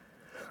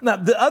 Now,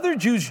 the other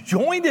Jews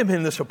joined him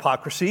in this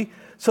hypocrisy,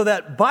 so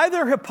that by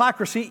their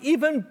hypocrisy,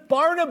 even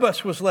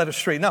Barnabas was led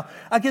astray. Now,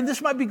 again,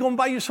 this might be going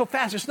by you so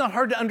fast, it's not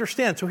hard to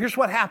understand. So here's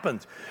what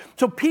happens.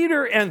 So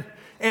Peter and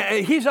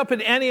he's up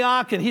in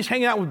Antioch, and he's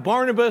hanging out with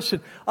Barnabas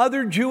and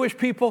other Jewish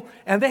people,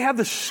 and they have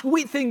this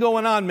sweet thing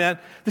going on, man.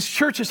 This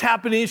church is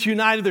happening. It's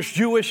united. There's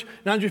Jewish,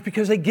 not just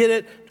because they get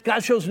it.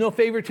 God shows no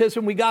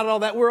favoritism. We got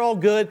all that. We're all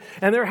good.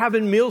 And they're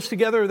having meals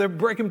together. They're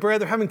breaking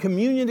bread. They're having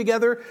communion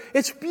together.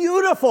 It's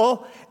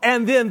beautiful.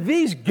 And then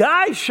these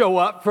guys show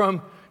up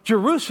from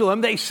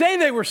Jerusalem. They say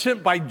they were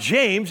sent by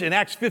James. In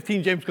Acts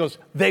 15, James goes,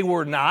 they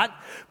were not.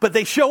 But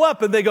they show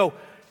up, and they go,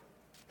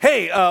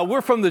 hey,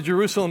 we're from the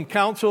Jerusalem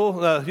Council,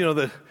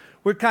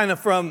 we're kind of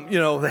from,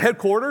 the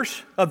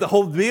headquarters of the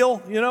whole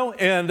deal,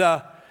 and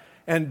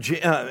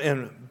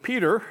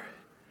Peter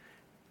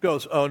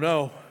goes, oh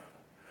no,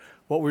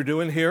 what we're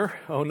doing here,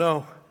 oh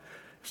no,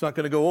 it's not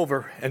going to go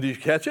over. And did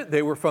you catch it?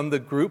 They were from the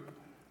group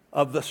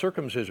of the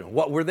circumcision.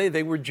 What were they?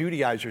 They were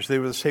Judaizers. They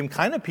were the same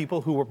kind of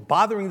people who were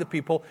bothering the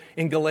people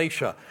in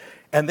Galatia.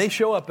 And they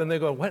show up and they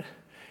go, what?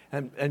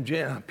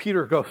 And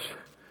Peter goes,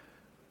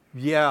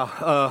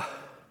 yeah,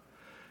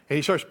 and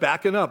he starts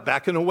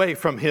backing away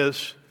from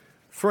his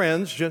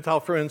friends, Gentile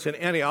friends in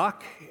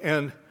Antioch.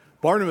 And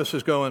Barnabas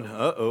is going,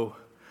 uh-oh,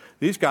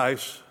 these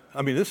guys,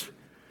 this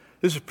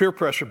is peer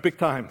pressure big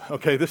time.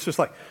 Okay, this is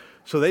like,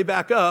 so they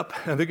back up,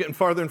 and they're getting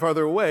farther and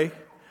farther away.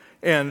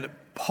 And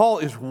Paul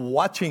is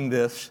watching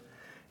this,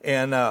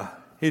 and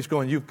he's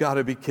going, you've got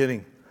to be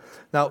kidding.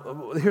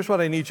 Now, here's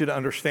what I need you to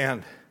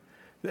understand.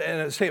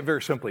 And I say it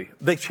very simply.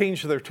 They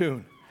changed their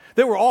tune.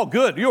 They were all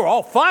good. You were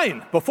all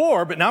fine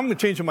before, but now I'm going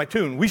to change my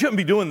tune. We shouldn't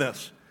be doing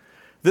this.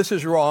 This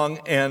is wrong,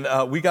 and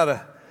we got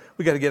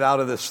to get out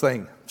of this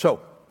thing.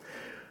 So,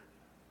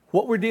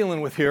 what we're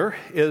dealing with here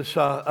is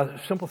a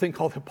simple thing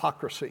called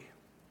hypocrisy.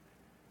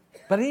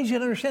 But I need you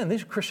to understand,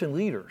 these are Christian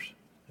leaders.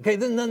 Okay,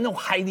 there's no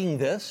hiding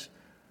this.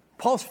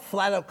 Paul's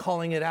flat out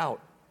calling it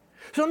out.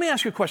 So let me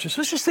ask you a question. So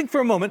let's just think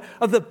for a moment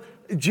of the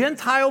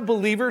Gentile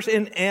believers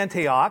in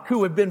Antioch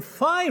who had been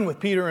fine with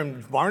Peter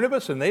and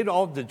Barnabas, and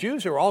the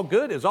Jews are all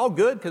good. It's all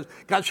good because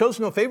God shows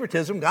no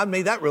favoritism. God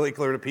made that really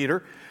clear to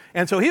Peter.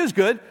 And so he was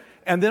good.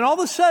 And then all of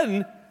a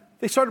sudden,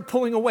 they started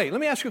pulling away.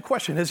 Let me ask you a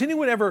question. Has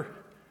anyone ever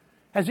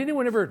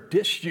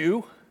dissed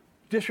you,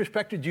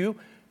 disrespected you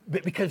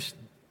because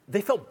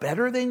they felt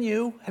better than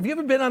you? Have you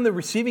ever been on the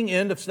receiving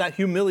end of that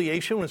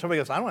humiliation when somebody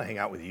goes, I don't want to hang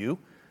out with you?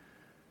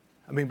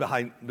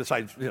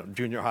 Besides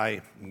junior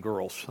high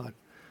girls.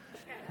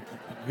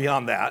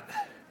 Beyond that.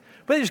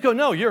 But they just go,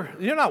 no, you're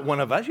not one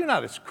of us. You're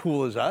not as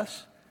cool as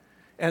us.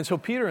 And so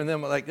Peter and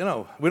them are like, we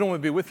don't want to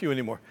be with you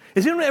anymore.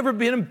 Has anyone ever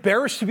been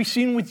embarrassed to be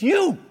seen with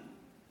you?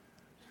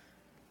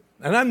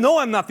 And I know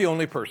I'm not the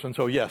only person,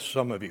 so yes,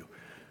 some of you.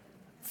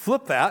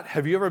 Flip that.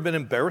 Have you ever been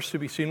embarrassed to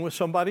be seen with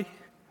somebody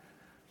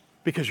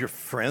because your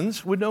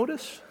friends would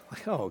notice?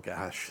 Like, oh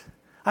gosh,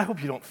 I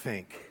hope you don't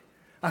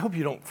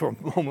for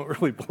a moment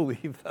really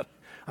believe that.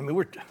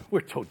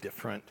 We're so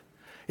different.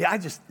 Yeah,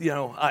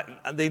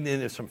 they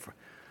needed some. Do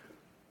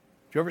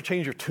you ever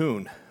change your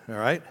tune? All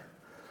right.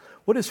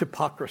 What is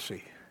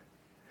hypocrisy?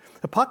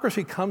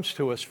 Hypocrisy comes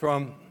to us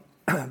from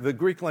the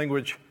Greek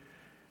language.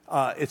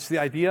 It's the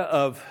idea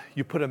of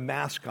you put a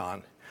mask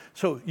on.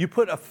 So you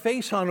put a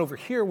face on over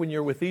here when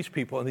you're with these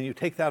people, and then you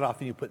take that off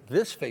and you put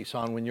this face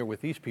on when you're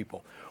with these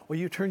people. Or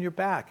you turn your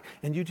back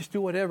and you just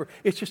do whatever.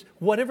 It's just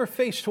whatever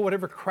face to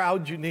whatever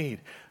crowd you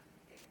need.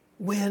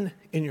 When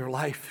in your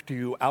life do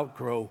you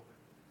outgrow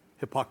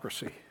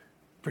hypocrisy?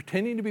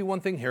 Pretending to be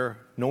one thing here,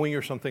 knowing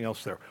you're something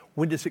else there.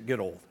 When does it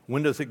get old?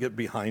 When does it get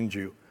behind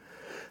you?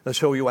 Let's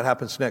show you what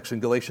happens next in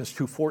Galatians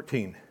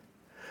 2:14.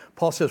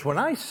 Paul says, when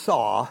I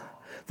saw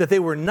that they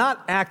were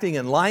not acting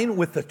in line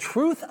with the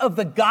truth of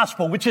the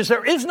gospel, which is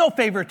there is no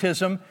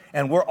favoritism,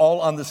 and we're all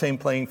on the same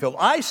playing field.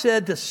 I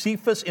said to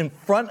Cephas in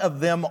front of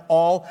them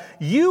all,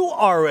 you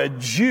are a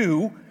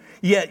Jew,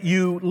 yet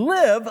you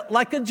live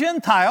like a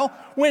Gentile.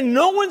 When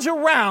no one's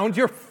around,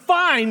 you're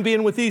fine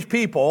being with these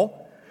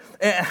people.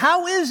 And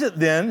how is it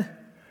then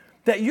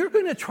that you're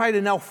going to try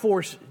to now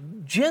force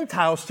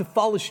Gentiles to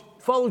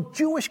follow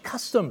Jewish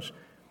customs?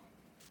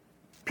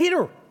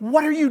 Peter,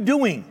 what are you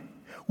doing?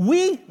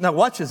 Now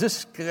watch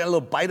this got a little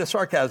bite of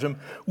sarcasm.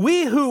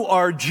 We who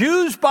are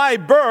Jews by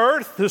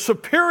birth, the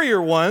superior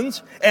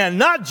ones, and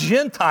not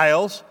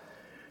Gentiles,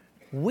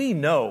 we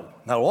know,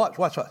 now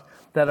watch,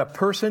 that a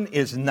person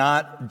is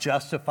not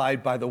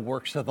justified by the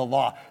works of the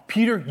law.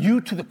 Peter, you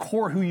to the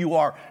core who you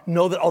are,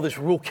 know that all this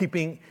rule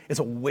keeping is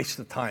a waste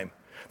of time.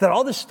 That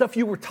all this stuff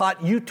you were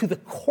taught, you to the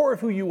core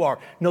of who you are,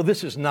 no,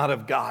 this is not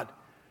of God.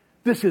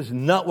 This is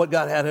not what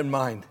God had in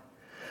mind.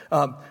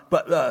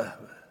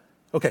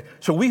 Okay,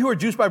 so we who are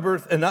Jews by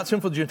birth and not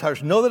sinful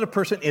Gentiles know that a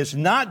person is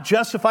not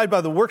justified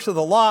by the works of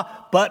the law,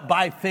 but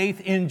by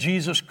faith in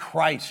Jesus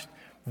Christ.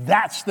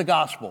 That's the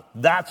gospel.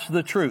 That's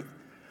the truth.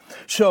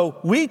 So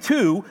we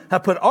too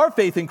have put our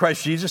faith in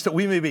Christ Jesus that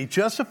we may be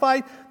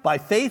justified by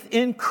faith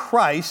in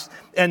Christ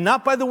and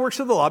not by the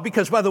works of the law,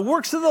 because by the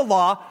works of the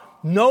law,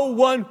 no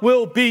one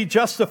will be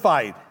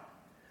justified.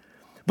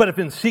 But if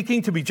in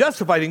seeking to be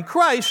justified in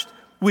Christ,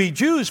 we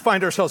Jews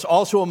find ourselves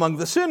also among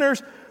the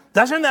sinners,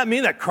 doesn't that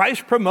mean that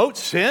Christ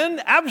promotes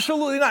sin?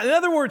 Absolutely not. In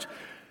other words,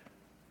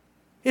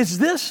 is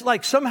this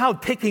like somehow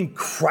taking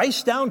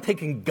Christ down,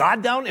 taking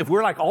God down? If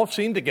we're like all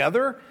seen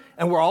together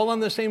and we're all on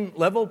the same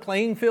level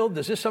playing field,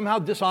 does this somehow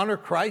dishonor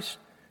Christ?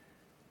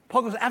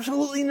 Paul goes,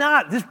 absolutely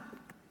not. This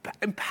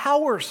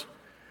empowers.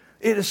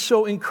 It is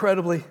so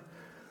incredibly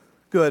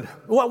good.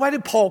 Why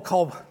did Paul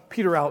call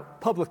Peter out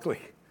publicly?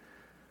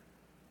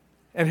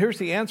 And here's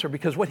the answer,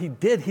 because what he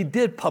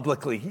did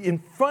publicly. In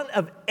front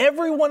of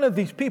every one of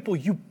these people,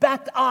 you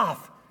backed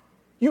off.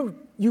 You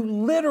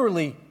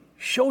literally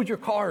showed your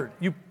card.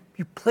 You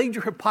played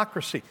your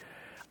hypocrisy.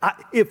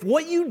 If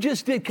what you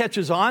just did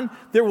catches on,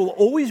 there will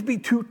always be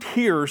two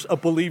tiers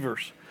of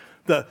believers.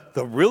 The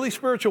really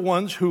spiritual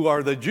ones who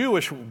are the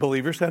Jewish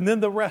believers, and then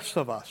the rest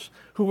of us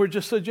who are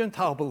just the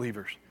Gentile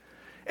believers.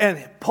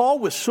 And Paul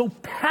was so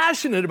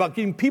passionate about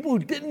getting people who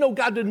didn't know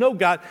God to know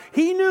God.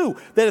 He knew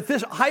that if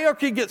this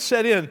hierarchy gets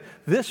set in,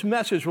 this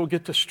message will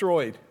get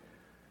destroyed.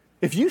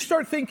 If you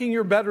start thinking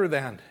you're better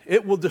than,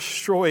 it will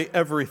destroy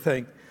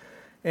everything.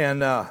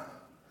 And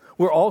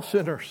we're all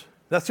sinners.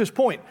 That's his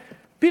point.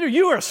 Peter,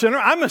 you are a sinner.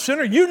 I'm a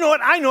sinner. You know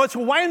it. I know it. So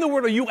why in the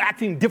world are you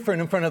acting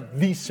different in front of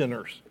these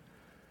sinners?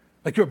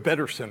 Like you're a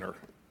better sinner.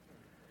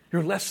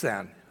 You're less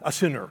than a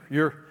sinner.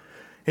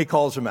 He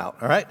calls them out,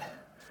 all right?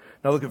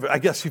 Now look at, I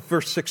guess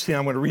verse 16,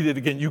 I'm going to read it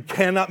again. You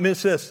cannot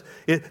miss this.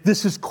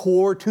 This is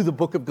core to the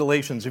book of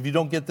Galatians. If you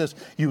don't get this,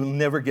 you will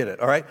never get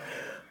it, all right?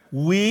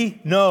 We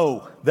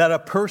know that a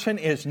person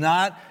is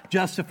not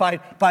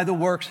justified by the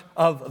works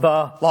of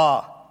the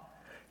law.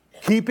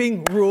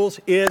 Keeping rules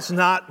is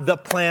not the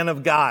plan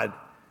of God.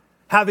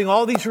 Having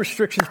all these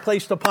restrictions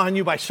placed upon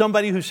you by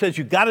somebody who says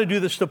you got to do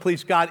this to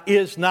please God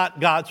is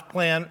not God's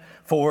plan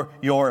for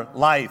your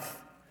life.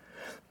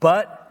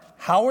 But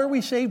how are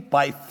we saved?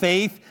 By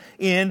faith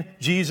in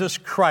Jesus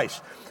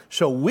Christ.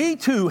 So we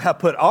too have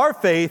put our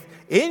faith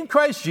in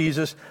Christ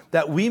Jesus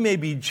that we may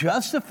be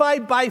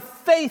justified by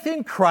faith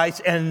in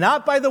Christ and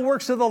not by the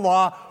works of the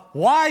law.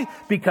 Why?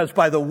 Because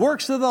by the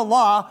works of the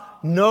law,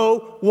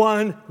 no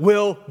one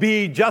will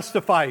be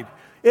justified.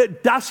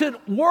 It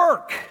doesn't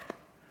work.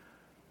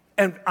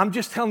 And I'm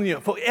just telling you,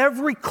 for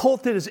every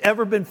cult that has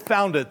ever been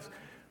founded,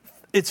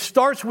 it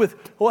starts with,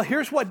 well,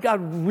 here's what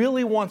God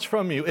really wants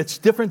from you. It's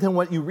different than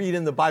what you read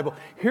in the Bible.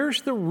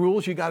 Here's the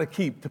rules you got to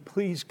keep to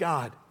please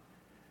God.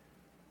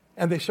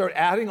 And they start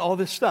adding all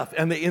this stuff.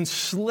 And they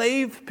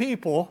enslave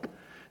people.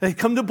 They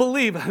come to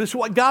believe this is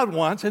what God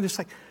wants. And it's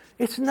like,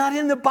 it's not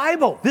in the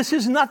Bible. This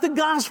is not the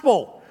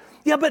gospel.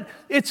 Yeah, but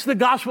it's the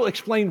gospel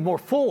explained more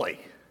fully.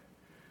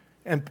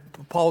 And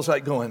Paul's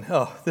like going,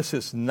 oh, this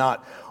is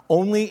not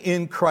only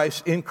in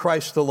Christ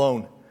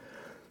alone.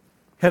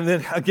 And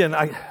then again,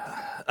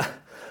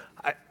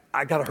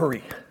 I got to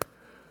hurry.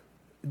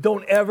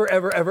 don't ever,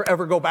 ever, ever,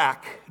 ever go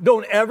back.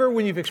 Don't ever,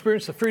 when you've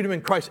experienced the freedom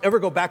in Christ, ever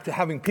go back to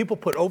having people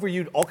put over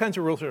you all kinds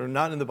of rules that are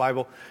not in the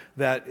Bible.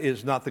 That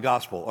is not the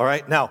gospel, all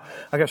right? Now,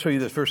 I got to show you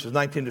this, verses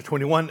 19 to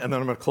 21, and then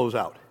I'm going to close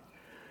out.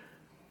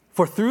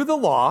 For through the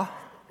law,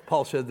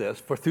 Paul said this,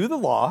 for through the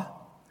law,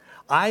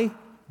 I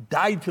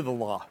died to the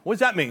law. What does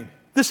that mean?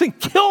 This thing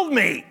killed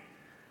me.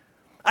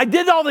 I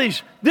did all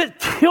these. It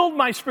killed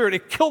my spirit.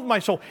 It killed my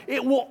soul.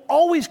 It will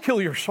always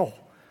kill your soul.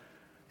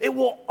 It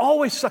will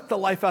always suck the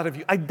life out of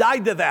you. I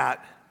died to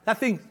that. That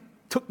thing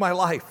took my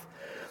life.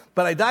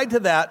 But I died to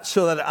that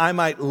so that I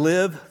might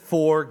live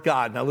for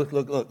God. Now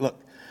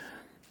look.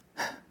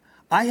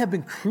 I have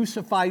been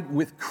crucified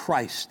with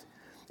Christ,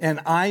 and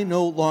I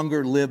no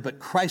longer live, but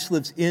Christ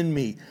lives in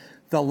me.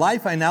 The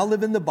life I now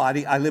live in the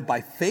body, I live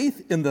by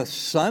faith in the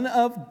Son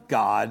of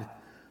God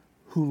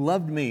who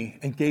loved me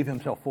and gave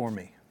himself for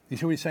me. You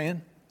see what he's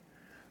saying?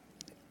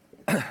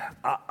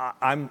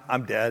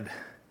 I'm dead.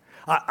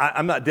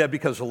 I'm not dead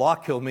because the law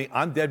killed me.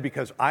 I'm dead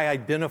because I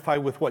identify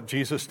with what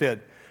Jesus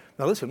did.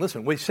 Now listen.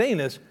 What he's saying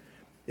is,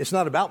 it's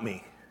not about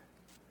me.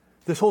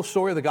 This whole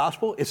story of the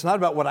gospel, it's not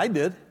about what I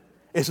did.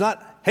 It's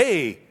not,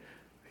 hey,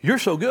 you're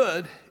so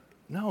good.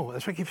 No,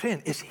 that's what I keep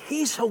saying. It's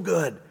he's so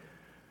good.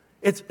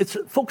 It's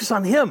focused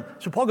on him.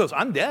 So Paul goes,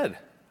 I'm dead.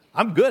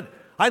 I'm good.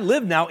 I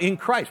live now in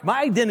Christ.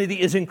 My identity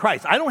is in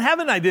Christ. I don't have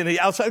an identity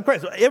outside of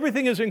Christ.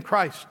 Everything is in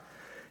Christ.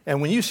 And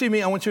when you see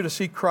me, I want you to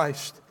see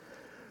Christ.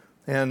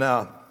 And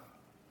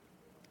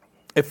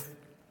if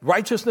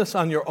righteousness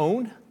on your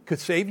own could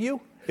save you,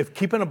 if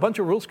keeping a bunch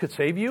of rules could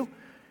save you,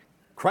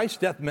 Christ's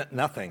death meant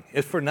nothing.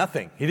 It's for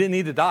nothing. He didn't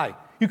need to die.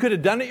 You could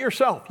have done it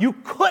yourself. You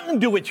couldn't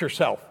do it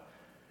yourself.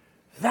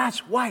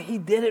 That's why he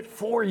did it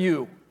for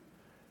you.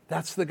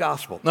 That's the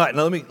gospel. All right,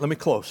 now let me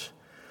close.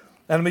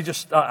 And I'm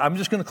just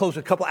going to close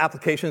with a couple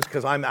applications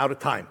because I'm out of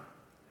time.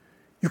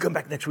 You come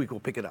back next week, we'll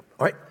pick it up.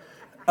 All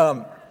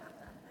right?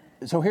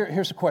 So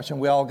here's the question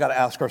we all got to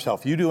ask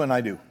ourselves. You do and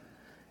I do.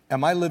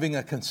 Am I living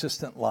a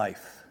consistent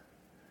life?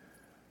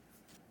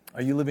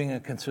 Are you living a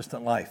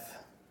consistent life?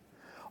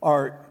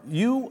 Are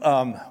you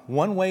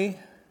one way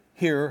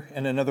here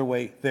and another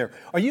way there?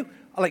 Are you,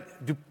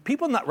 do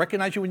people not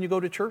recognize you when you go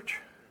to church?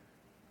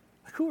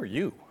 Who are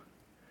you?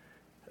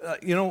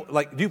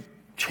 Do you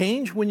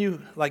change when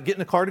you get in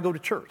the car to go to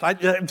church? I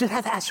just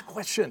have to ask a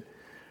question.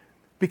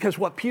 Because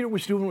what Peter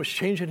was doing was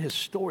changing his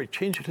story,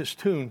 changing his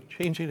tune,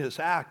 changing his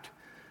act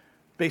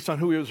based on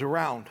who he was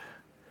around.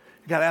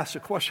 You got to ask the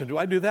question, do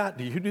I do that?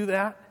 Do you do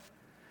that?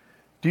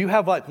 Do you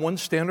have one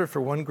standard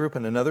for one group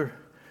and another?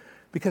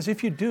 Because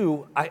if you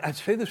do, I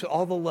say this with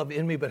all the love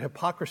in me, but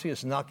hypocrisy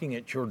is knocking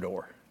at your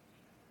door,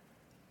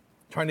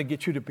 trying to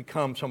get you to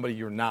become somebody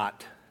you're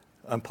not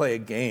and play a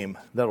game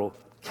that'll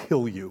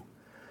kill you.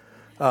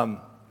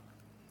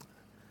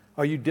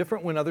 Are you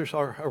different when others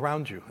are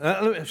around you? What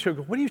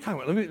are you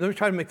talking about? Let me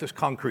try to make this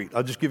concrete.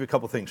 I'll just give you a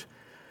couple things.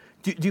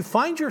 Do you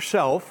find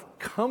yourself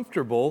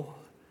comfortable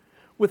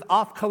with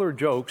off-color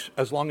jokes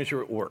as long as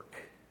you're at work?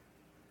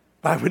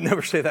 I would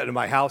never say that in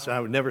my house, and I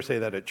would never say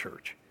that at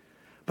church.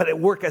 But at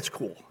work, that's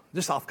cool.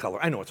 Just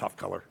off-color. I know it's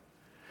off-color.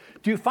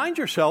 Do you find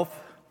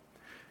yourself,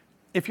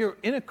 if you're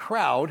in a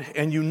crowd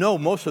and you know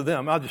most of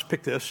them, I'll just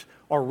pick this,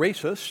 are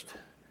racist,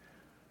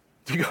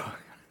 do you go...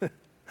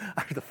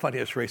 I heard the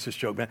funniest racist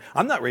joke, man.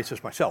 I'm not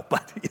racist myself,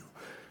 but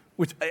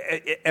which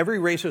every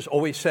racist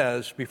always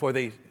says before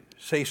they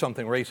say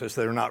something racist,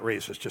 they're not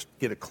racist. Just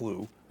get a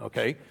clue,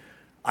 okay?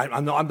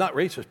 I'm not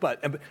racist,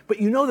 but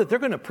you know that they're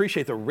going to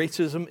appreciate the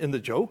racism in the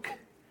joke,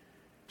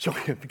 so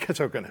because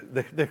they're going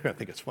to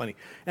think it's funny.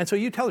 And so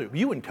you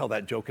wouldn't tell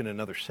that joke in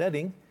another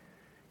setting.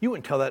 You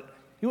wouldn't tell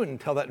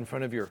that in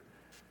front of your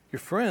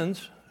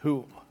friends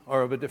who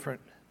are of a different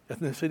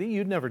ethnicity.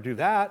 You'd never do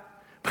that.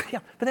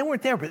 But they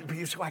weren't there, but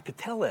so I could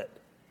tell it.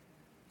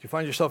 Do you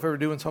find yourself ever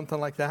doing something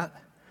like that?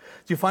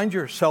 Do you find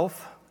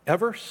yourself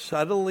ever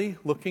subtly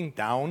looking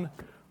down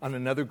on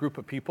another group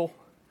of people?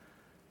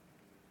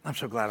 I'm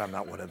so glad I'm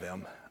not one of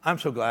them. I'm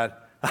so glad.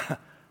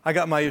 I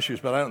got my issues,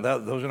 but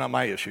those are not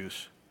my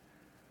issues.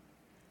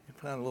 You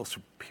put on a little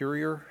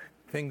superior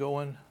thing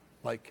going,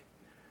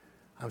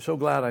 I'm so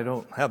glad I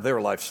don't have their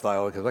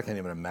lifestyle because I can't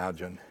even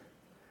imagine.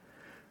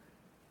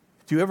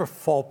 Do you ever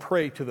fall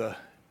prey to the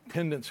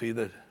tendency,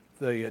 the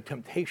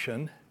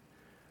temptation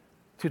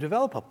to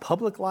develop a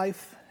public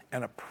life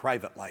and a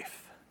private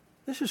life?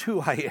 This is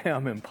who I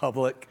am in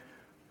public.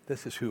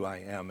 This is who I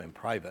am in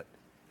private.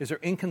 Is there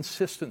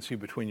inconsistency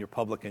between your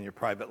public and your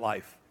private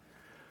life?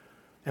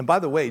 And by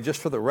the way, just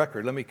for the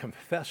record, let me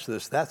confess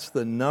this. That's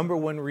the number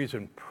one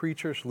reason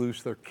preachers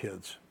lose their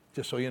kids,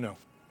 just so you know.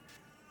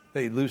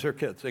 They lose their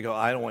kids. They go,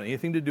 I don't want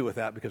anything to do with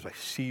that because I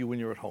see you when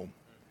you're at home.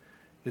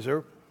 Is there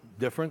a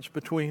difference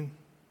between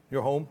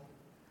your home?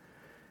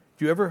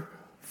 Do you ever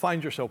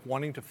find yourself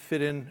wanting to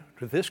fit in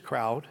to this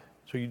crowd,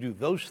 so you do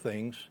those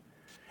things,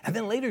 and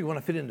then later you want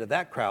to fit into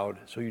that crowd,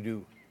 so you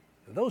do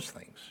those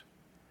things,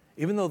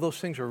 even though those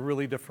things are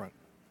really different?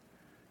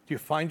 Do you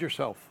find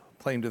yourself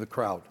playing to the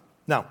crowd?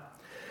 Now,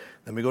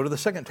 let me go to the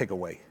second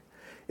takeaway.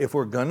 If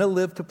we're going to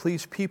live to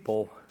please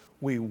people,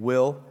 we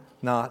will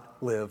not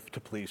live to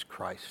please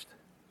Christ.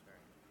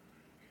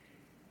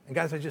 And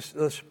guys,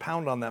 let's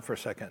pound on that for a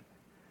second.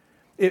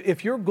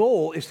 If your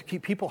goal is to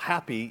keep people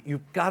happy,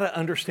 you've got to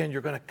understand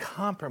you're going to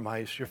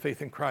compromise your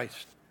faith in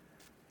Christ.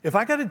 If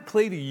I got to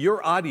play to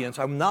your audience,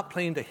 I'm not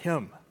playing to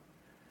him.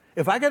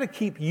 If I got to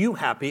keep you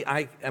happy,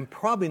 I am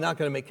probably not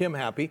going to make him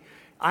happy.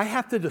 I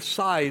have to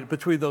decide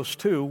between those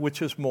two,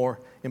 which is more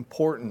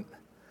important.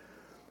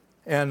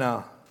 And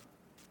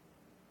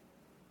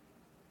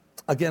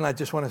again, I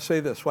just want to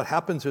say this. What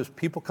happens is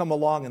people come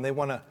along and they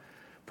want to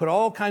put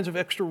all kinds of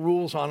extra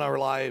rules on our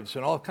lives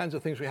and all kinds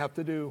of things we have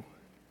to do.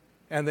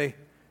 And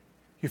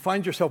you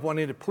find yourself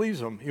wanting to please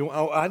them.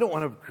 I don't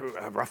want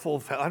to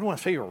ruffle, I don't want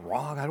to say you're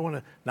wrong. I don't want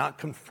to not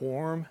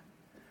conform.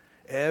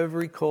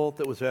 Every cult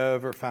that was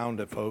ever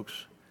founded,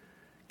 folks,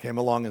 came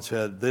along and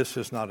said, this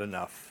is not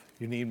enough.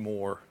 You need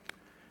more.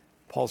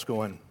 Paul's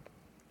going,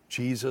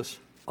 Jesus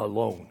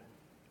alone.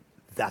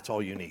 That's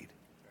all you need.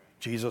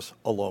 Jesus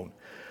alone.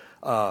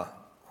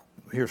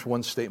 Here's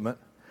one statement.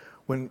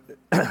 When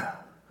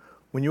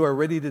you are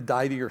ready to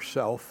die to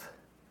yourself,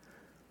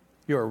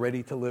 you are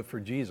ready to live for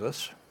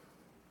Jesus.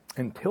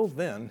 Until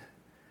then,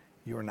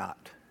 you're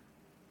not.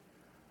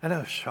 I know,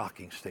 a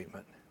shocking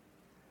statement.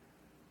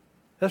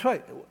 That's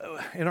why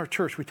in our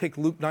church we take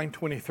Luke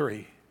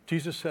 9:23.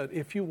 Jesus said,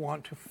 if you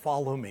want to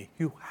follow me,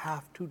 you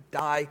have to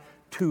die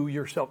to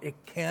yourself. It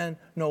can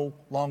no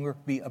longer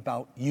be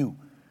about you.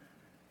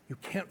 You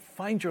can't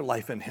find your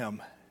life in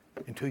him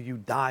until you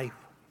die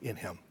in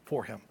him,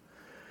 for him.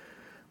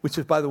 Which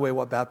is, by the way,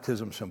 what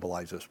baptism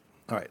symbolizes.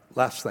 All right,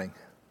 last thing.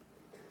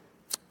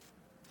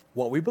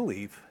 What we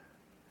believe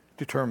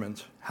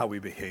determines how we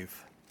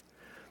behave.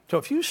 So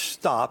if you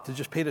stopped and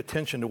just paid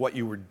attention to what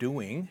you were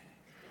doing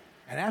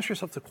and ask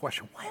yourself the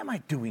question, why am I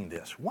doing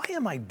this? Why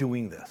am I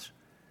doing this?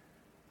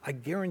 I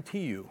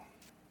guarantee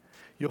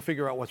you'll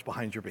figure out what's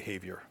behind your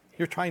behavior.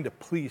 You're trying to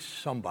please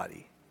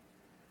somebody.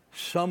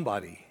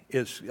 Somebody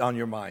is on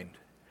your mind.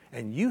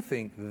 And you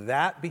think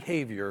that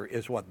behavior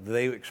is what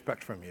they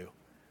expect from you.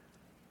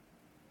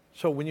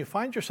 So when you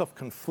find yourself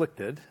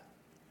conflicted,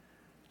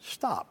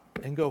 stop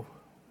and go,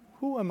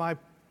 who am I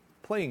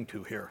playing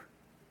to here?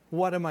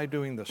 What am I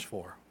doing this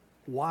for?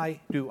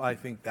 Why do I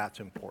think that's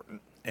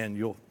important? And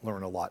you'll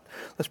learn a lot.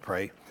 Let's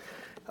pray.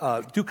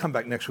 Do come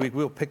back next week.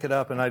 We'll pick it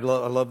up, and I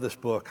love this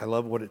book. I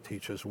love what it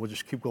teaches. We'll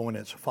just keep going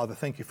in. So, Father,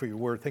 thank you for your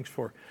word. Thanks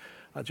for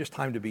just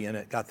time to be in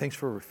it. God, thanks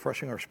for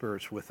refreshing our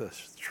spirits with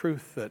this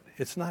truth that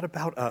it's not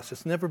about us.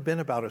 It's never been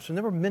about us. It's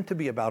never meant to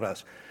be about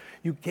us.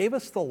 You gave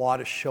us the law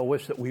to show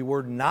us that we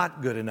were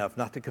not good enough,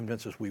 not to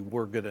convince us we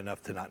were good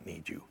enough to not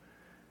need you.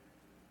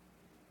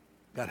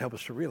 God, help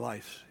us to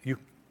realize you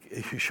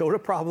showed a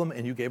problem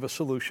and you gave a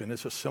solution.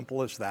 It's as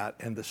simple as that,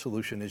 and the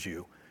solution is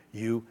you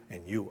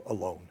and you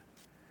alone.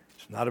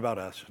 It's not about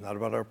us. It's not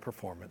about our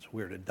performance.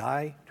 We're to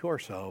die to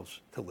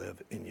ourselves to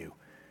live in you.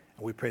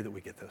 And we pray that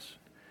we get this.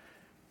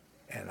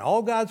 And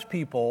all God's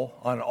people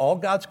on all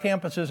God's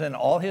campuses and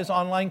all his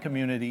online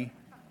community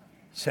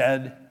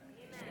said,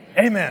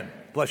 Amen.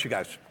 Bless you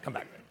guys. Come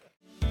back.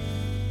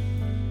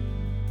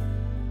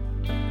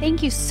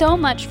 Thank you so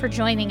much for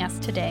joining us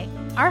today.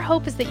 Our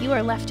hope is that you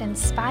are left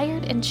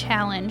inspired and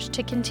challenged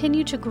to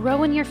continue to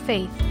grow in your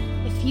faith.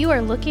 If you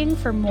are looking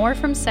for more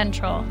from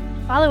Central,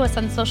 follow us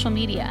on social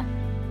media.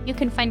 You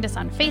can find us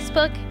on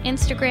Facebook,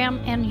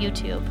 Instagram, and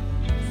YouTube.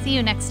 See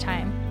you next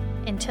time.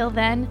 Until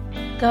then,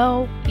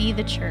 go be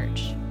the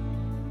church.